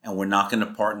 and we're not going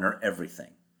to partner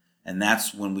everything. And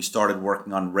that's when we started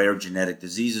working on rare genetic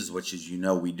diseases, which, as you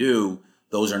know, we do.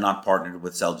 Those are not partnered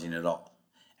with Celgene at all.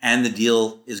 And the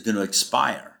deal is going to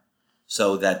expire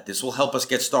so that this will help us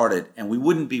get started. And we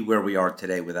wouldn't be where we are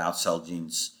today without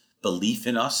Celgene's belief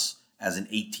in us as an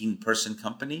 18-person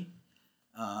company.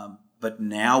 But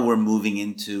now we're moving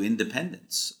into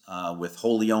independence with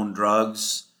wholly owned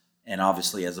drugs and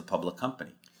obviously as a public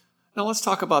company. Now let's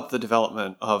talk about the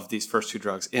development of these first 2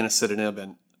 drugs, enasidenib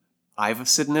and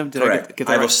ivosidenib? Did Correct. I get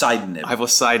that Ivosidenib. right?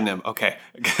 Ivosidenib. Okay.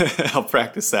 I'll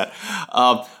practice that.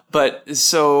 But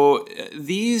so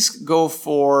these go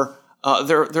for,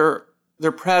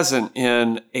 they're present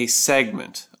in a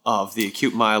segment of the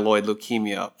acute myeloid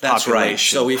leukemia That's population. right.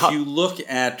 So if you look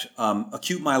at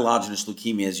acute myelogenous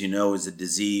leukemia, as you know, is a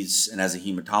disease, and as a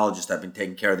hematologist, I've been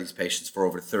taking care of these patients for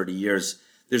over 30 years.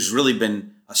 There's really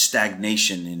been a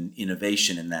stagnation in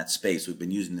innovation in that space. We've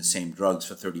been using the same drugs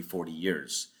for 30, 40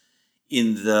 years.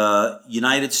 In the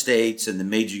United States and the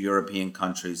major European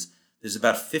countries, there's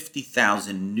about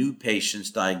 50,000 new patients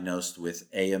diagnosed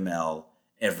with AML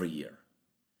every year.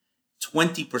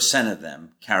 20% of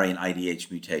them carry an IDH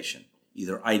mutation,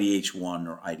 either IDH1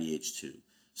 or IDH2.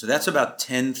 So that's about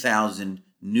 10,000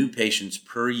 new patients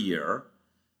per year,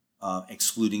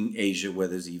 excluding Asia, where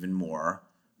there's even more,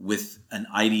 with an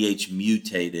IDH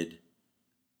mutated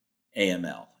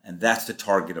AML. And that's the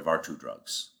target of our two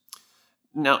drugs.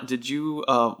 Now, did you,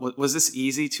 was this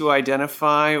easy to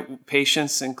identify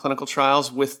patients in clinical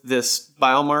trials with this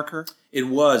biomarker? It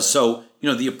was. So,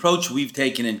 the approach we've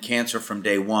taken in cancer from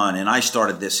day one, and I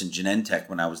started this in Genentech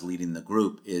when I was leading the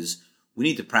group, is we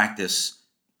need to practice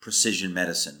precision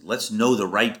medicine. Let's know the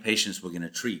right patients we're going to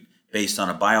treat based on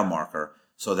a biomarker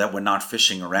so that we're not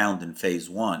fishing around in phase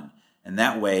 1. And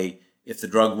that way, if the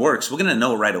drug works, we're going to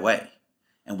know right away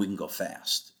and we can go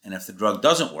fast. And if the drug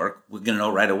doesn't work, we're going to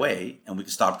know right away and we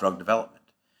can stop drug development.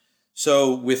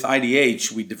 So with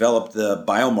IDH, we developed the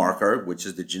biomarker, which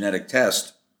is the genetic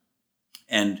test.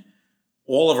 And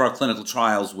all of our clinical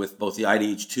trials with both the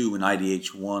IDH2 and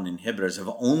IDH1 inhibitors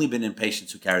have only been in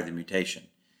patients who carry the mutation.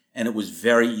 And it was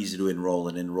very easy to enroll.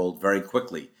 It enrolled very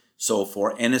quickly. So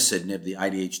for enasidenib, the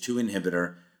IDH2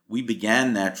 inhibitor, we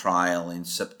began that trial in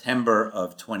September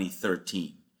of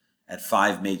 2013 at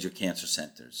 5 major cancer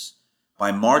centers.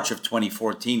 By March of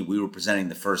 2014, we were presenting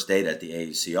the first data at the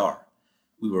AACR.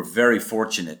 We were very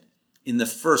fortunate. In the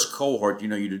first cohort, you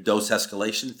do dose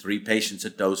escalation, 3 patients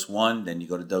at dose 1, then you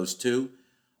go to dose 2.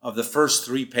 Of the first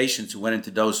 3 patients who went into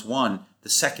dose 1, the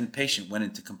second patient went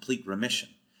into complete remission.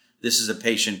 This is a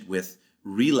patient with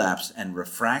relapsed and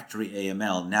refractory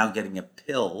AML, now getting a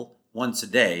pill once a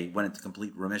day, went into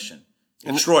complete remission.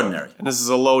 Extraordinary. And this is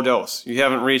a low dose. You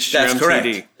haven't reached your MTD.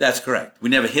 Correct. That's correct. We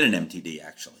never hit an MTD,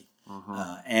 actually.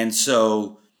 And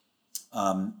so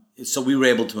we were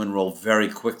able to enroll very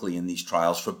quickly in these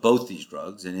trials for both these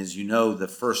drugs. And as you know, the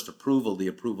first approval, the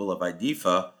approval of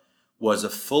IDIFA, was a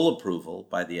full approval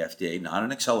by the FDA, not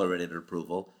an accelerated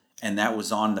approval. And that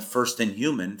was on the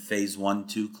first-in-human phase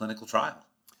 1/2 clinical trial.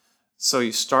 So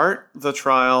you start the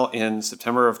trial in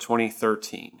September of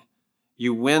 2013.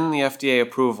 You win the FDA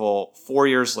approval 4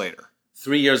 years later.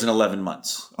 3 years and 11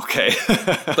 months. Okay.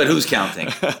 But who's counting?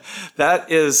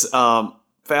 That is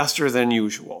faster than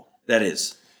usual. That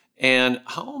is. And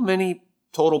how many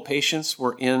total patients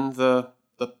were in the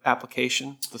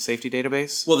application, the safety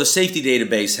database? Well, the safety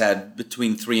database had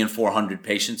between 300 and 400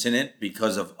 patients in it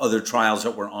because of other trials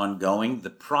that were ongoing.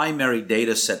 The primary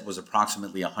data set was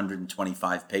approximately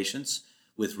 125 patients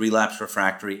with relapsed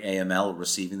refractory AML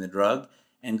receiving the drug,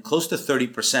 and close to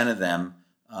 30% of them,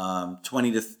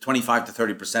 25 to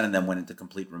 30% of them went into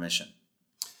complete remission.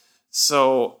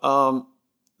 So,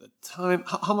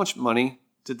 how much money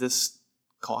did this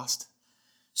cost?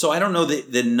 So I don't know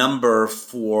the number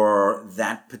for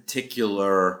that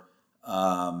particular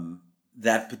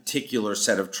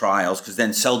set of trials, because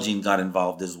then Celgene got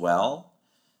involved as well.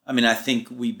 I mean, I think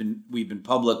we've been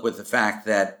public with the fact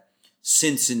that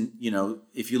since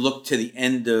if you look to the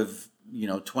end of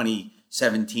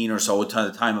 2017 or so, to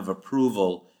the time of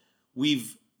approval,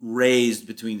 we've raised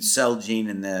between Celgene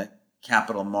and the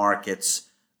capital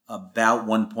markets about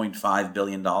 $1.5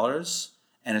 billion.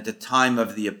 And at the time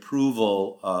of the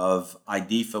approval of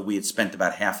IDIFA, we had spent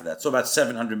about half of that. So about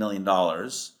 $700 million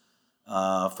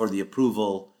for the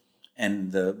approval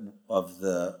and of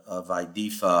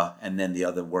IDIFA, and then the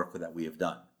other work that we have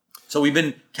done. So we've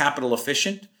been capital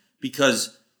efficient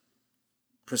because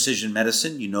precision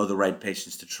medicine, the right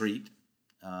patients to treat,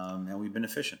 and we've been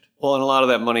efficient. Well, and a lot of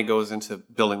that money goes into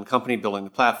building the company, building the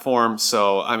platform.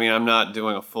 So, I mean, I'm not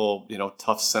doing a full,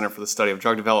 Tufts Center for the Study of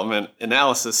Drug Development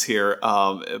analysis here,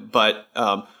 but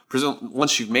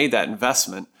once you've made that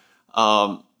investment,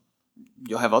 you'll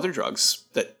have other drugs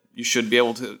that you should be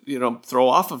able to, throw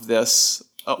off of this.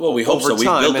 Well, we hope so. We've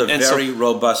built a very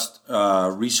robust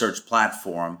research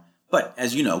platform. But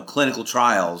as you know, clinical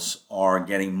trials are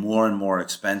getting more and more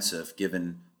expensive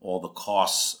given all the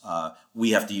costs.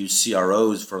 We have to use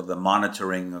CROs for the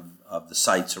monitoring of the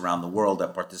sites around the world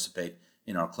that participate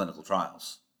in our clinical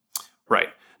trials. Right.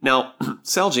 Now,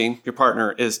 Celgene, your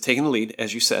partner, is taking the lead,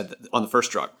 as you said, on the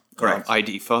first drug. Correct.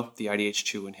 IDIFA, the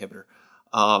IDH2 inhibitor.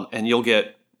 And you'll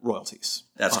get royalties.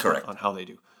 That's correct. On how they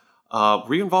do.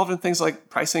 Were you involved in things like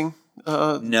pricing?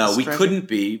 No, we couldn't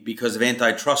be because of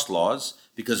antitrust laws,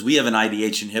 because we have an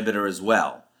IDH inhibitor as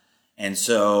well. And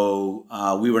so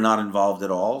we were not involved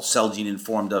at all. Celgene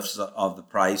informed us of the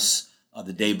price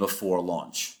the day before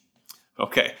launch.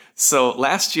 Okay. So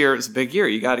last year is a big year.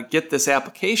 You got to get this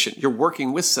application. You're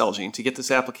working with Celgene to get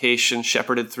this application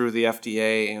shepherded through the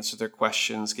FDA, answer their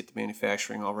questions, get the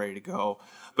manufacturing all ready to go.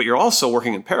 But you're also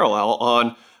working in parallel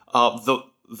on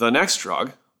the next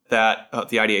drug, that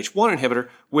the IDH1 inhibitor,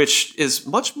 which is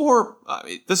much more,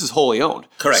 this is wholly owned.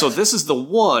 Correct. So this is the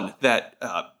one that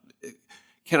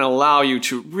can allow you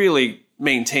to really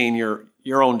maintain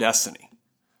your own destiny.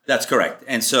 That's correct.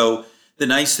 And so the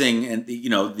nice thing, and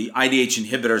the IDH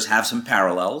inhibitors have some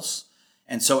parallels,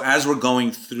 And so as we're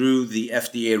going through the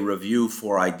FDA review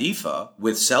for IDFA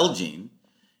with Celgene,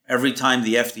 every time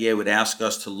the FDA would ask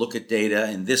us to look at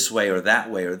data in this way or that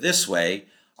way or this way,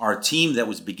 our team that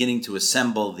was beginning to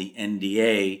assemble the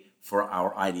NDA for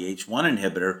our IDH1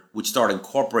 inhibitor would start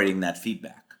incorporating that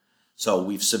feedback. So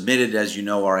we've submitted, as you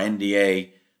know, our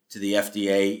NDA to the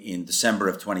FDA in December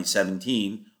of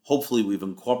 2017. Hopefully we've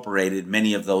incorporated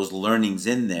many of those learnings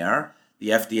in there. The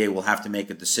FDA will have to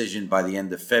make a decision by the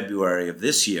end of February of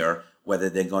this year whether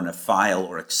they're going to file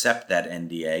or accept that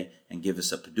NDA and give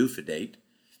us a PDUFA date.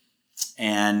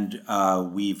 And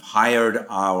we've hired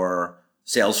our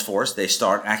sales force. They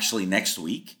start actually next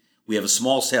week. We have a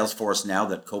small sales force now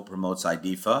that co-promotes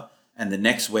IDFA, and the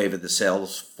next wave of the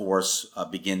sales force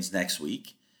begins next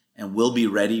week. And we'll be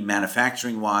ready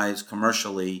manufacturing-wise,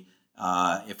 commercially,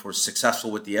 if we're successful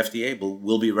with the FDA, but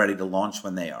we'll be ready to launch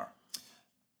when they are.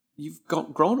 You've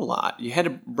grown a lot. You had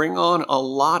to bring on a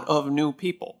lot of new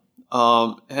people,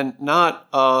 and not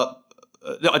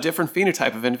a different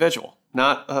phenotype of individual,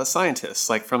 not scientists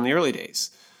like from the early days.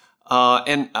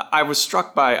 And I was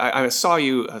struck by, I saw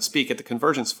you speak at the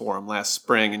Convergence Forum last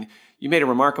spring, and you made a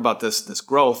remark about this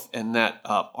growth and that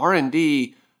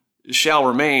R&D shall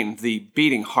remain the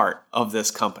beating heart of this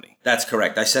company. That's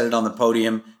correct. I said it on the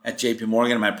podium at JP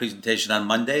Morgan in my presentation on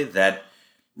Monday that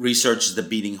research is the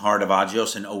beating heart of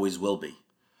Agios and always will be.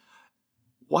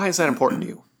 Why is that important to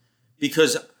you?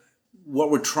 Because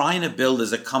what we're trying to build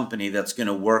is a company that's going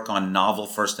to work on novel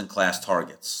first-in-class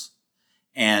targets.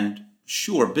 And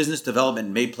sure, business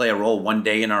development may play a role one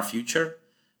day in our future,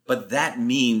 but that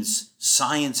means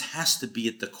science has to be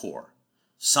at the core.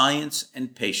 Science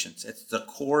and patients. It's the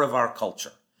core of our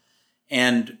culture.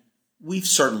 And we've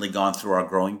certainly gone through our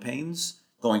growing pains,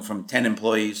 going from 10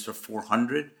 employees to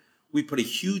 400. We put a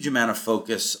huge amount of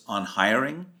focus on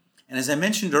hiring. And as I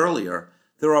mentioned earlier,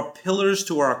 there are pillars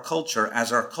to our culture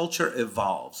as our culture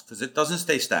evolves, because it doesn't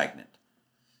stay stagnant.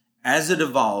 As it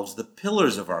evolves, the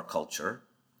pillars of our culture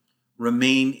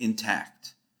remain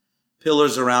intact.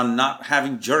 Pillars around not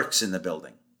having jerks in the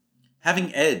building,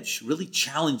 having edge, really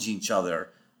challenging each other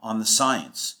on the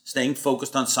science, staying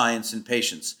focused on science and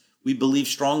patients. We believe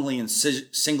strongly in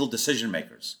single decision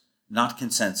makers, not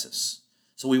consensus.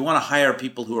 So we want to hire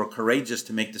people who are courageous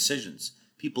to make decisions.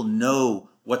 People know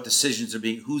what decisions are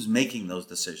being, who's making those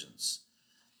decisions.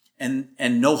 And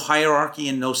no hierarchy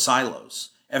and no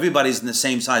silos. Everybody's in the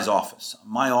same size office.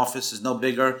 My office is no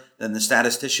bigger than the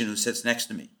statistician who sits next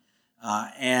to me.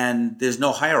 And there's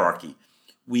no hierarchy.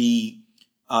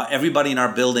 Everybody in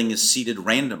our building is seated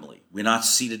randomly. We're not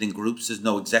seated in groups. There's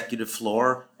no executive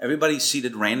floor. Everybody's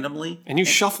seated randomly. And you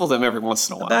shuffle them every once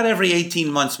in a while. About every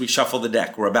 18 months, we shuffle the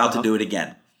deck. We're about to do it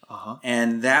again.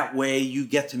 And that way you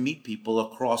get to meet people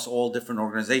across all different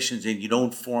organizations and you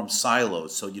don't form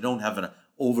silos. So you don't have an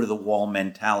over-the-wall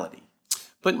mentality.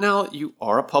 But now you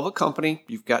are a public company.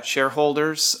 You've got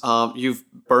shareholders. You've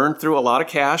burned through a lot of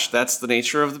cash. That's the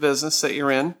nature of the business that you're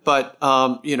in. But,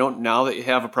 now that you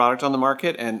have a product on the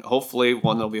market and hopefully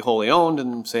one that'll be wholly owned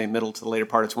in, say, middle to the later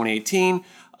part of 2018,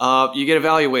 you get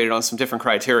evaluated on some different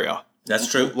criteria.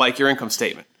 That's true. Like your income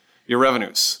statement, your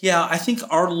revenues. Yeah, I think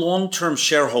our long-term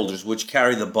shareholders, which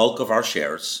carry the bulk of our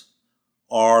shares,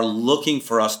 are looking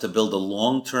for us to build a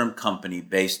long-term company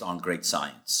based on great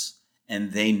science.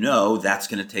 And they know that's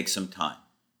going to take some time.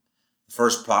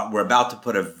 First plot, we're about to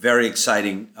put a very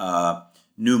exciting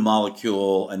new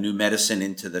molecule, a new medicine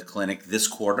into the clinic this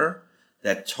quarter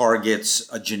that targets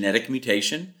a genetic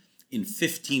mutation in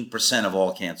 15% of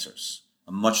all cancers,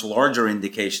 a much larger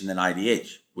indication than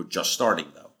IDH. We're just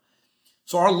starting, though.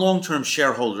 So our long-term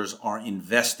shareholders are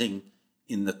investing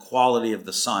in the quality of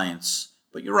the science.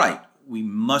 But you're right. We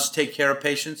must take care of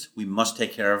patients. We must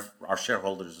take care of our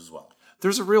shareholders as well.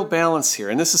 There's a real balance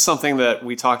here. And this is something that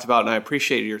we talked about and I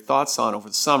appreciated your thoughts on over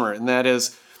the summer. And that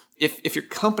is, if your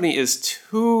company is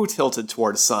too tilted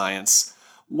towards science,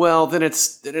 well, then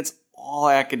it's all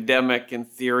academic and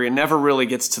theory and never really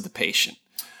gets to the patient.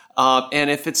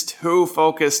 And if it's too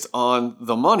focused on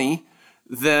the money,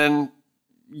 then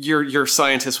your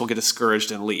scientists will get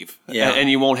discouraged and leave. Yeah. And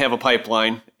you won't have a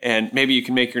pipeline. And maybe you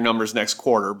can make your numbers next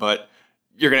quarter, but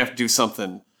you're going to have to do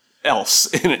something else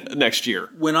in it next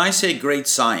year. When I say great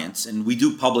science, and we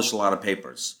do publish a lot of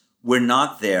papers, we're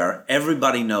not there.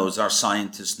 Everybody knows, our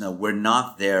scientists know, we're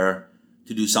not there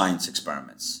to do science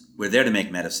experiments. We're there to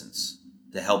make medicines,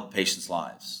 to help patients'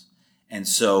 lives. And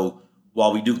so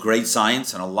while we do great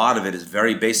science, and a lot of it is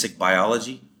very basic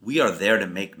biology, we are there to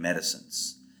make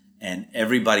medicines. And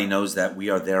everybody knows that we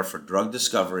are there for drug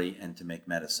discovery and to make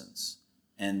medicines.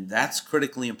 And that's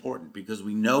critically important because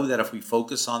we know that if we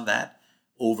focus on that,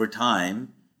 over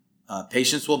time,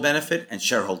 patients will benefit and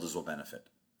shareholders will benefit.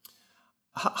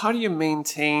 How do you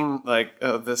maintain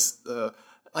this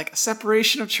like a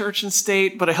separation of church and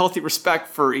state, but a healthy respect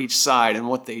for each side and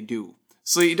what they do?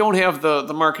 So you don't have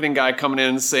the marketing guy coming in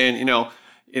and saying,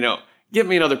 give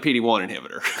me another PD-1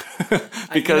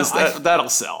 inhibitor because that'll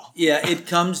sell. Yeah, it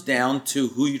comes down to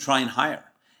who you try and hire.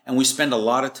 And we spend a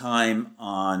lot of time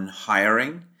on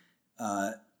hiring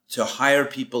to hire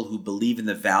people who believe in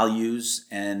the values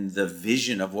and the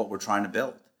vision of what we're trying to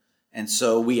build. And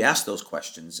so we ask those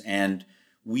questions. And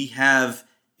we have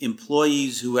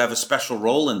employees who have a special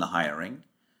role in the hiring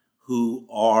who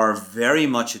are very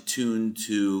much attuned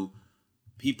to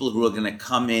people who are going to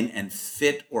come in and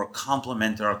fit or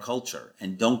complement our culture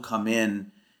and don't come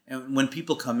in. And when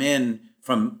people come in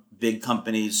from big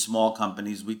companies, small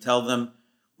companies, we tell them,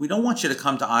 we don't want you to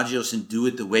come to Agios and do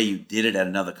it the way you did it at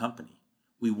another company.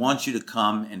 We want you to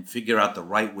come and figure out the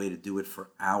right way to do it for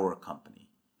our company.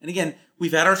 And again,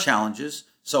 we've had our challenges.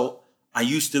 So I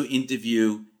used to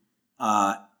interview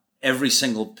every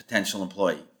single potential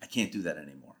employee. I can't do that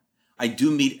anymore. I do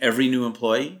meet every new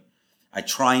employee. I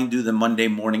try and do the Monday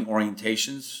morning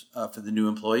orientations for the new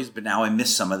employees, but now I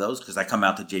miss some of those because I come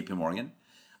out to JP Morgan.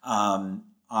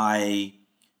 I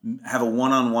have a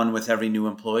one-on-one with every new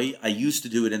employee. I used to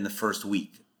do it in the first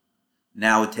week.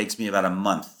 Now it takes me about a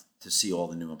month to see all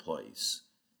the new employees.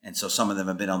 And so some of them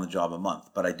have been on the job a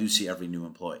month, but I do see every new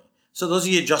employee. So those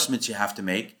are the adjustments you have to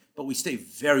make, but we stay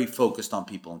very focused on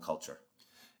people and culture.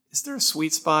 Is there a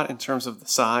sweet spot in terms of the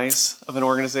size of an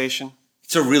organization?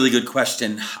 It's a really good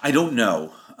question. I don't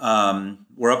know.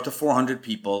 We're up to 400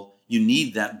 people. You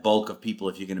need that bulk of people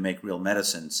if you're going to make real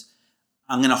medicines.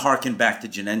 I'm going to harken back to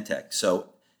Genentech. So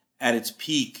at its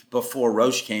peak before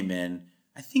Roche came in,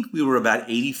 I think we were about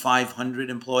 8,500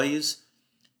 employees,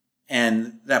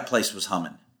 and that place was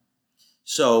humming.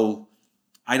 So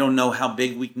I don't know how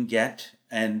big we can get,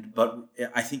 but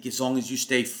I think as long as you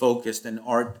stay focused, and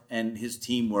Art and his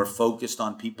team were focused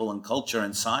on people and culture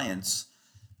and science,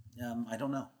 I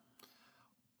don't know.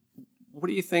 What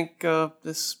do you think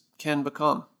this can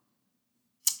become?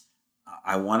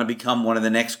 I want to become one of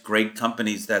the next great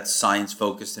companies that's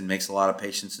science-focused and makes a lot of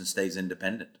patients and stays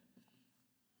independent.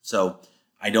 So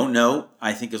I don't know.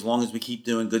 I think as long as we keep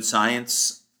doing good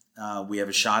science, we have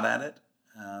a shot at it.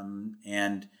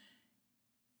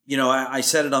 I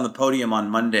said it on the podium on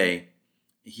Monday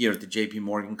here at the JP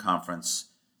Morgan conference.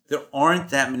 There aren't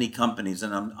that many companies,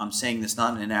 and I'm saying this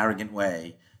not in an arrogant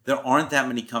way, there aren't that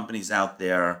many companies out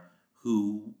there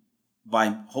who by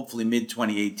hopefully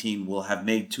mid-2018 will have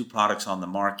made 2 products on the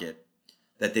market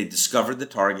that they discovered the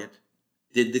target,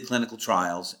 did the clinical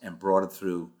trials, and brought it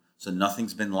through. So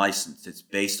nothing's been licensed. It's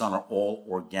based on all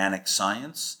organic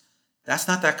science. That's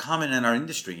not that common in our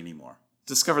industry anymore.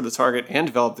 Discovered the target and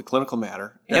developed the clinical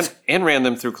matter and ran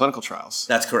them through clinical trials.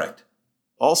 That's correct.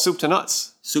 All soup to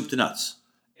nuts. Soup to nuts.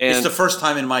 And it's the first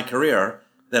time in my career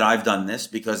that I've done this,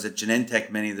 because at Genentech,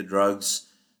 many of the drugs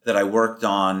that I worked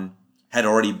on had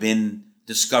already been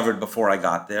discovered before I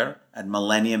got there. At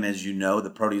Millennium, as you know, the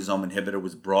proteasome inhibitor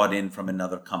was brought in from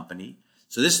another company.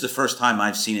 So this is the first time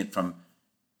I've seen it from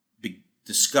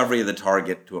discovery of the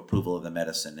target to approval of the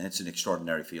medicine. And it's an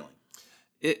extraordinary feeling.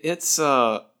 It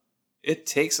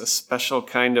takes a special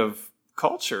kind of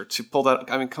culture to pull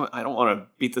that. I mean, I don't want to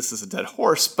beat this as a dead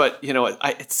horse, but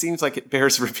it seems like it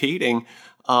bears repeating.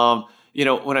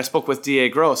 When I spoke with D.A.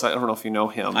 Gross, I don't know if you know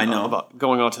him. I know. About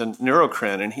going on to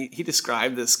Neurocrine, and he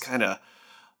described this kind of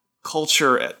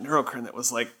culture at Neurocrine that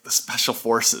was like the special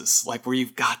forces, like where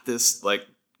you've got this like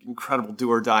incredible do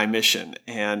or die mission,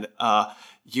 and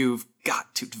you've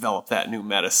got to develop that new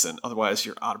medicine, otherwise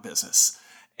you're out of business.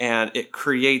 And it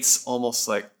creates almost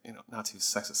like, not to use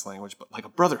sexist language, but like a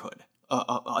brotherhood,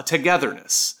 a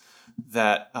togetherness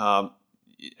that,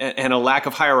 and a lack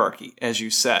of hierarchy, as you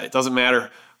said. It doesn't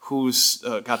matter who's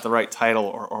got the right title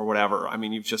or whatever. I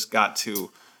mean, you've just got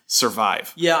to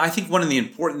survive. Yeah, I think one of the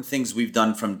important things we've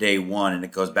done from day one, and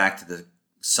it goes back to the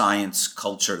science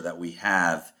culture that we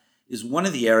have, is one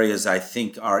of the areas I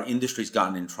think our industry's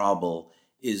gotten in trouble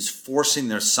is forcing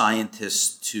their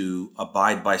scientists to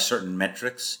abide by certain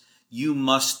metrics. You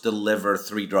must deliver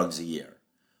 3 drugs a year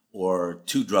or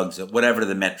 2 drugs, whatever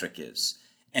the metric is.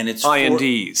 And it's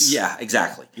INDs. Yeah,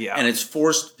 exactly. Yeah. And it's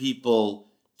forced people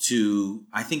to,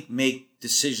 I think, make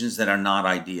decisions that are not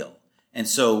ideal. And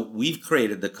so we've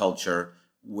created the culture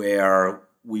where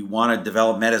we want to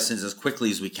develop medicines as quickly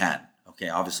as we can. Okay,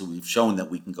 obviously we've shown that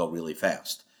we can go really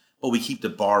fast, but we keep the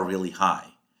bar really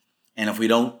high. And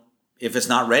if it's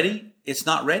not ready, it's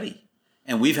not ready.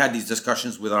 And we've had these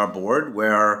discussions with our board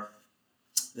where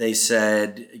they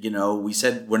said, we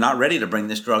said, we're not ready to bring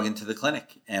this drug into the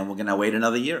clinic and we're going to wait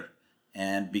another year.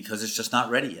 and because it's just not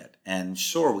ready yet. And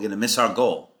sure, we're going to miss our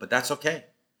goal, but that's okay,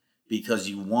 because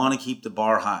you want to keep the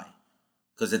bar high.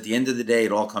 Because at the end of the day,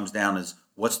 it all comes down as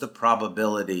what's the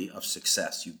probability of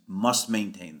success? You must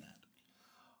maintain that.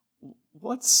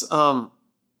 What's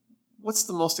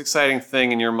the most exciting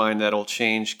thing in your mind that'll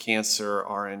change cancer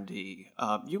R&D?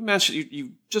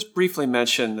 You just briefly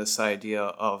mentioned this idea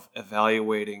of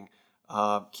evaluating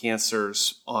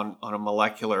cancers on a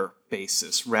molecular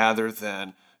basis rather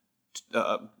than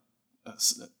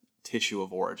tissue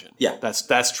of origin. Yeah,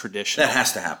 that's traditional. That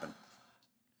has to happen.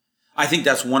 I think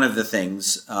that's one of the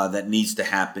things that needs to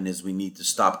happen is we need to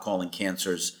stop calling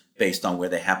cancers based on where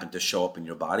they happen to show up in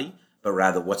your body, but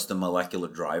rather what's the molecular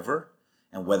driver,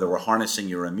 and whether we're harnessing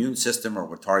your immune system or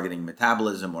we're targeting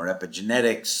metabolism or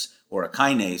epigenetics or a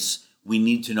kinase, we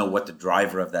need to know what the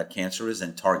driver of that cancer is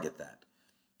and target that.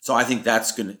 So I think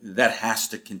that has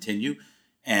to continue,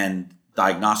 and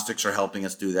diagnostics are helping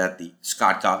us do that.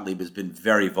 Scott Gottlieb has been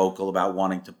very vocal about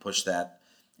wanting to push that.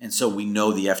 And so we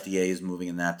know the FDA is moving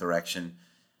in that direction.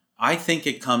 I think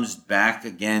it comes back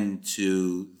again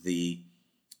to the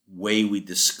way we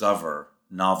discover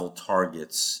novel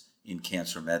targets in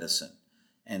cancer medicine.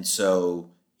 And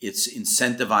so it's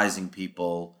incentivizing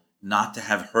people not to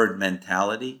have herd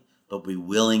mentality, but be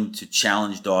willing to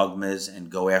challenge dogmas and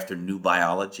go after new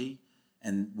biology.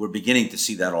 And we're beginning to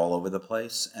see that all over the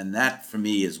place. And that, for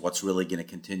me, is what's really going to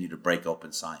continue to break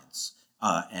open science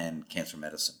and cancer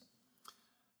medicine.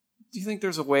 Do you think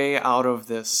there's a way out of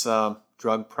this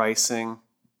drug pricing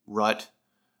rut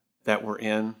that we're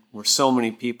in, where so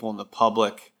many people in the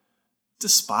public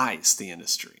despise the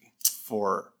industry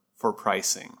for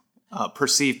pricing,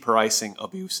 perceived pricing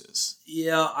abuses?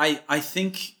 Yeah, I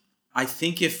think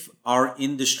if our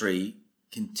industry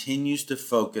continues to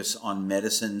focus on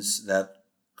medicines that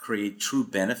create true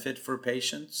benefit for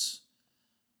patients,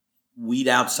 weed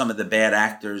out some of the bad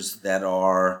actors that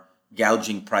are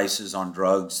gouging prices on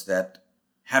drugs that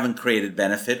haven't created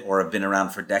benefit or have been around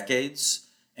for decades,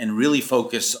 and really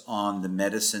focus on the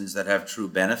medicines that have true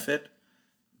benefit,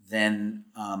 then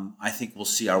I think we'll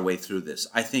see our way through this.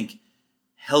 I think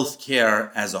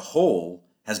healthcare as a whole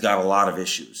has got a lot of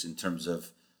issues in terms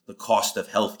of the cost of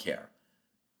healthcare.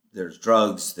 There's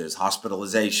drugs, there's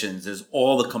hospitalizations, there's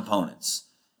all the components.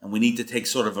 And we need to take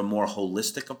sort of a more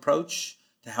holistic approach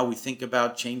to how we think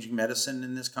about changing medicine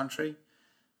in this country.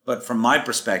 But from my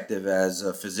perspective as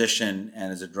a physician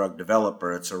and as a drug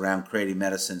developer, it's around creating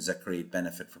medicines that create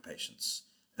benefit for patients.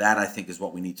 That, I think, is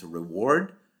what we need to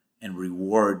reward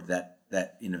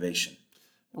that innovation.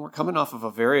 And we're coming off of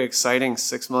a very exciting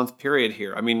 6-month period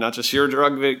here. I mean, not just your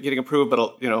drug getting approved,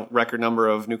 but record number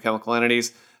of new chemical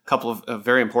entities. A couple of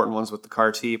very important ones with the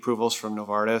CAR T approvals from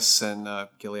Novartis and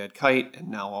Gilead Kite, and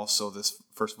now also this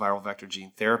first viral vector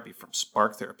gene therapy from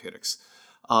Spark Therapeutics,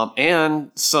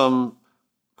 and some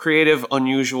creative,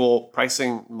 unusual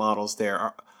pricing models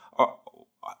there.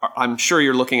 I'm sure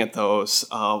you're looking at those.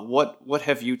 What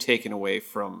have you taken away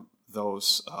from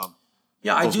those?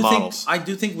 I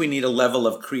do think we need a level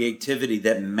of creativity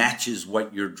that matches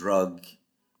what your drug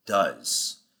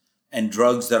does. And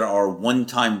drugs that are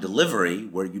one-time delivery,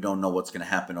 where you don't know what's going to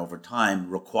happen over time,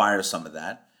 require some of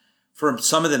that. For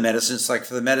some of the medicines, like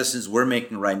for the medicines we're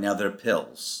making right now, they're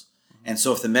pills. And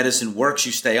so if the medicine works,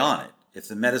 you stay on it. If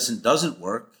the medicine doesn't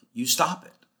work, you stop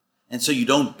it. And so you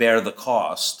don't bear the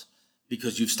cost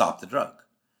because you've stopped the drug.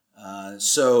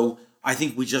 So I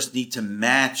think we just need to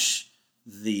match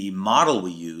the model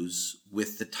we use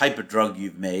with the type of drug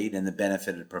you've made and the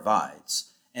benefit it provides.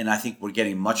 And I think we're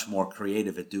getting much more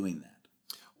creative at doing that.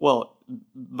 Well,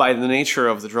 by the nature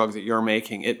of the drug that you're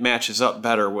making, it matches up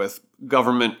better with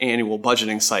government annual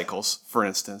budgeting cycles, for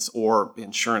instance, or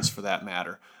insurance for that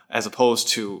matter, as opposed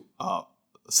to a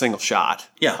single shot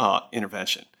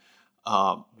intervention,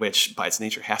 which by its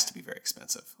nature has to be very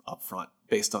expensive up front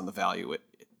based on the value it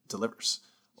delivers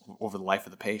over the life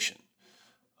of the patient.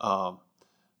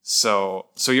 So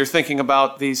you're thinking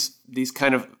about these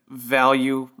kind of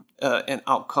value and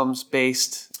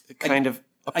outcomes-based kind of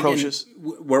approaches?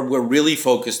 Again, where we're really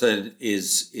focused on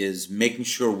is making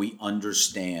sure we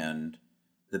understand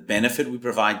the benefit we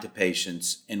provide to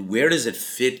patients and where does it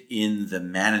fit in the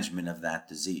management of that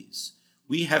disease.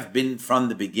 We have been, from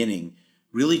the beginning,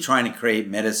 really trying to create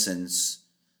medicines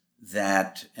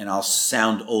that, and I'll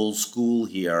sound old school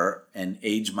here and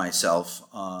age myself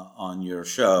on your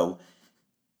show,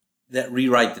 that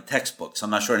rewrite the textbooks.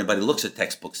 I'm not sure anybody looks at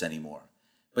textbooks anymore.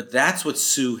 But that's what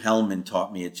Sue Hellman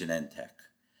taught me at Genentech.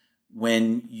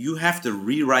 When you have to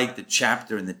rewrite the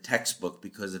chapter in the textbook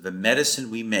because of a medicine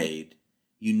we made,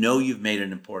 you know you've made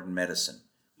an important medicine.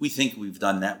 We think we've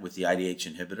done that with the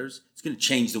IDH inhibitors. It's going to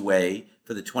change the way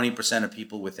for the 20% of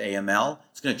people with AML.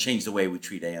 It's going to change the way we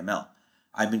treat AML.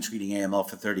 I've been treating AML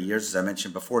for 30 years, as I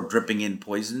mentioned before, dripping in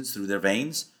poisons through their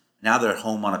veins. Now they're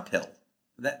home on a pill.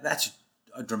 That's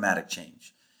a dramatic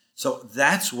change. So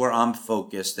that's where I'm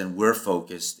focused and we're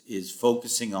focused, is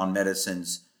focusing on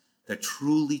medicines that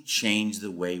truly change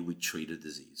the way we treat a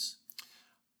disease.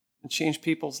 And change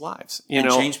people's lives.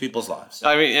 Change people's lives.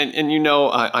 I mean, and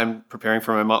I'm preparing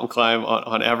for my mountain climb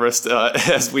on Everest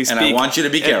as we speak. And I want you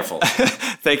to be careful.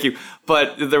 Thank you.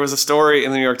 But there was a story in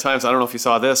the New York Times, I don't know if you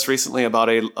saw this recently, about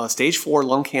a stage 4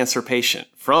 lung cancer patient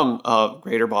from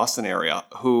greater Boston area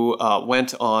who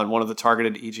went on one of the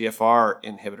targeted EGFR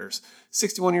inhibitors,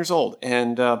 61 years old,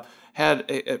 and had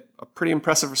a pretty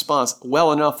impressive response,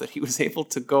 well enough that he was able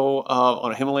to go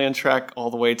on a Himalayan trek all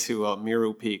the way to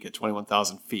Meru Peak at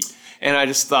 21,000 feet. And I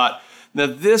just thought, now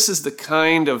this is the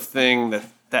kind of thing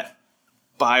that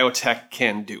biotech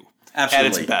can do. Absolutely.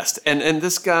 At its best. And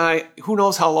this guy, who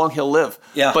knows how long he'll live.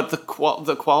 Yeah. But the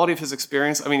quality of his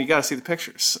experience, I mean, you got to see the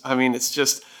pictures. I mean, it's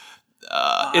just...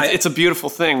 it's a beautiful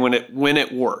thing when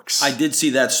it works. I did see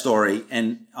that story,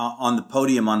 and on the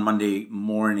podium on Monday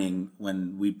morning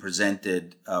when we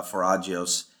presented for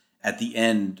Agios, at the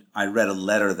end, I read a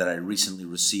letter that I recently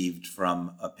received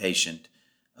from a patient,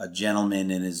 a gentleman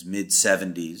in his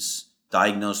mid-70s,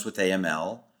 diagnosed with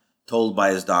AML, told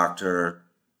by his doctor,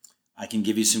 I can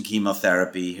give you some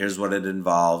chemotherapy, here's what it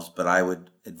involves, but I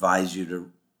would advise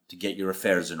you to get your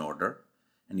affairs in order.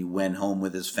 And he went home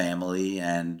with his family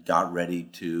and got ready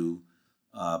to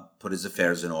put his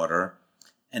affairs in order.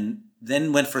 And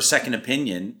then went for a second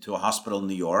opinion to a hospital in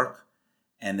New York.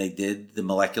 And they did the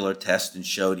molecular test and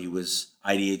showed he was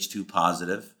IDH2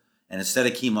 positive. And instead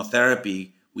of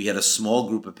chemotherapy, we had a small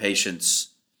group of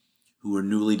patients who were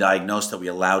newly diagnosed that we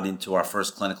allowed into our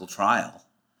first clinical trial,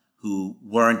 who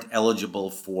weren't eligible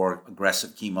for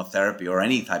aggressive chemotherapy or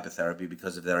any type of therapy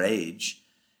because of their age.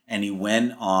 And he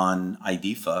went on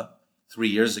IDFA 3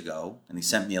 years ago, and he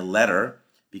sent me a letter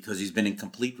because he's been in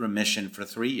complete remission for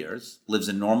 3 years, lives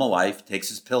a normal life, takes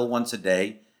his pill once a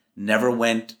day, never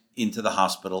went into the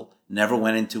hospital, never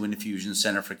went into an infusion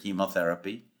center for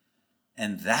chemotherapy.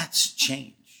 And that's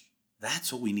change.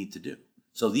 That's what we need to do.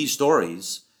 So these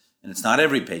stories, and it's not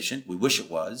every patient, we wish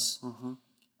it was,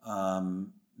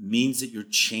 means that you're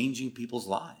changing people's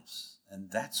lives. And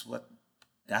that's what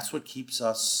keeps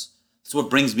us... It's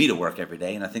what brings me to work every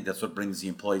day, and I think that's what brings the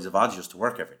employees of Agios to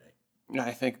work every day.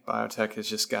 I think biotech has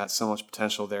just got so much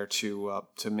potential there to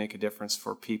make a difference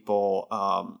for people,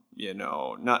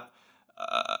 not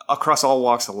across all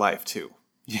walks of life too.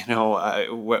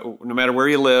 No matter where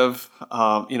you live,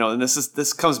 and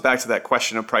this comes back to that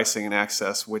question of pricing and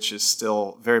access, which is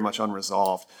still very much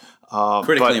unresolved.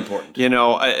 Critically important.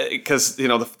 Because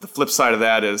the flip side of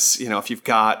that is, if you've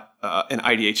got an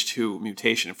IDH2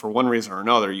 mutation, for one reason or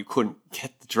another, you couldn't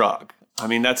get the drug. I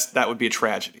mean, that would be a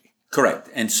tragedy. Correct.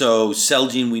 And so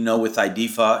Celgene, we know with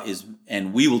IDFA is,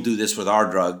 and we will do this with our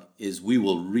drug, is we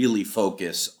will really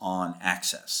focus on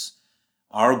access.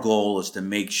 Our goal is to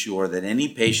make sure that any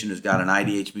patient who's got an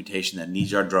IDH mutation that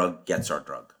needs our drug gets our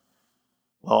drug.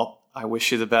 Well, I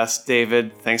wish you the best,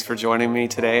 David. Thanks for joining me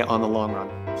today on The Long Run.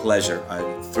 Pleasure.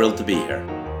 I'm thrilled to be here.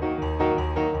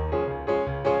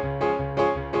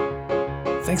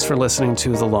 Thanks for listening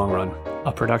to The Long Run,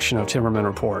 a production of Timmerman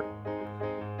Report.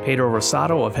 Pedro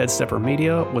Rosado of Headstepper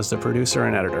Media was the producer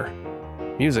and editor.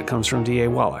 Music comes from D.A.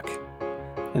 Wallach.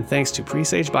 And thanks to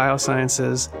Presage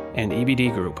Biosciences and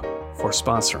EBD Group for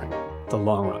sponsoring The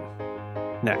Long Run.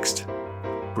 Next,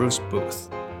 Bruce Booth.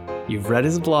 You've read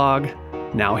his blog,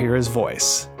 now hear his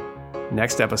voice.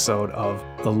 Next episode of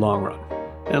The Long Run.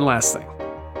 And last thing,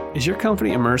 is your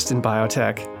company immersed in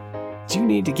biotech? Do you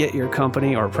need to get your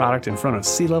company or product in front of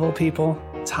C-level people,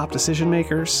 top decision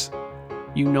makers?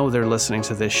 You know they're listening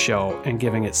to this show and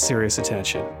giving it serious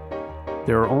attention.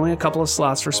 There are only a couple of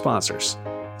slots for sponsors,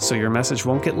 so your message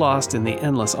won't get lost in the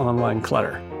endless online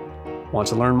clutter. Want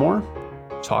to learn more?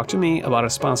 Talk to me about a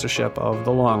sponsorship of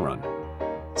The Long Run.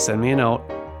 Send me a note,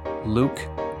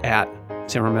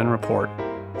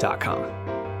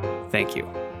 luke@timmermanreport.com. Thank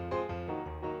you.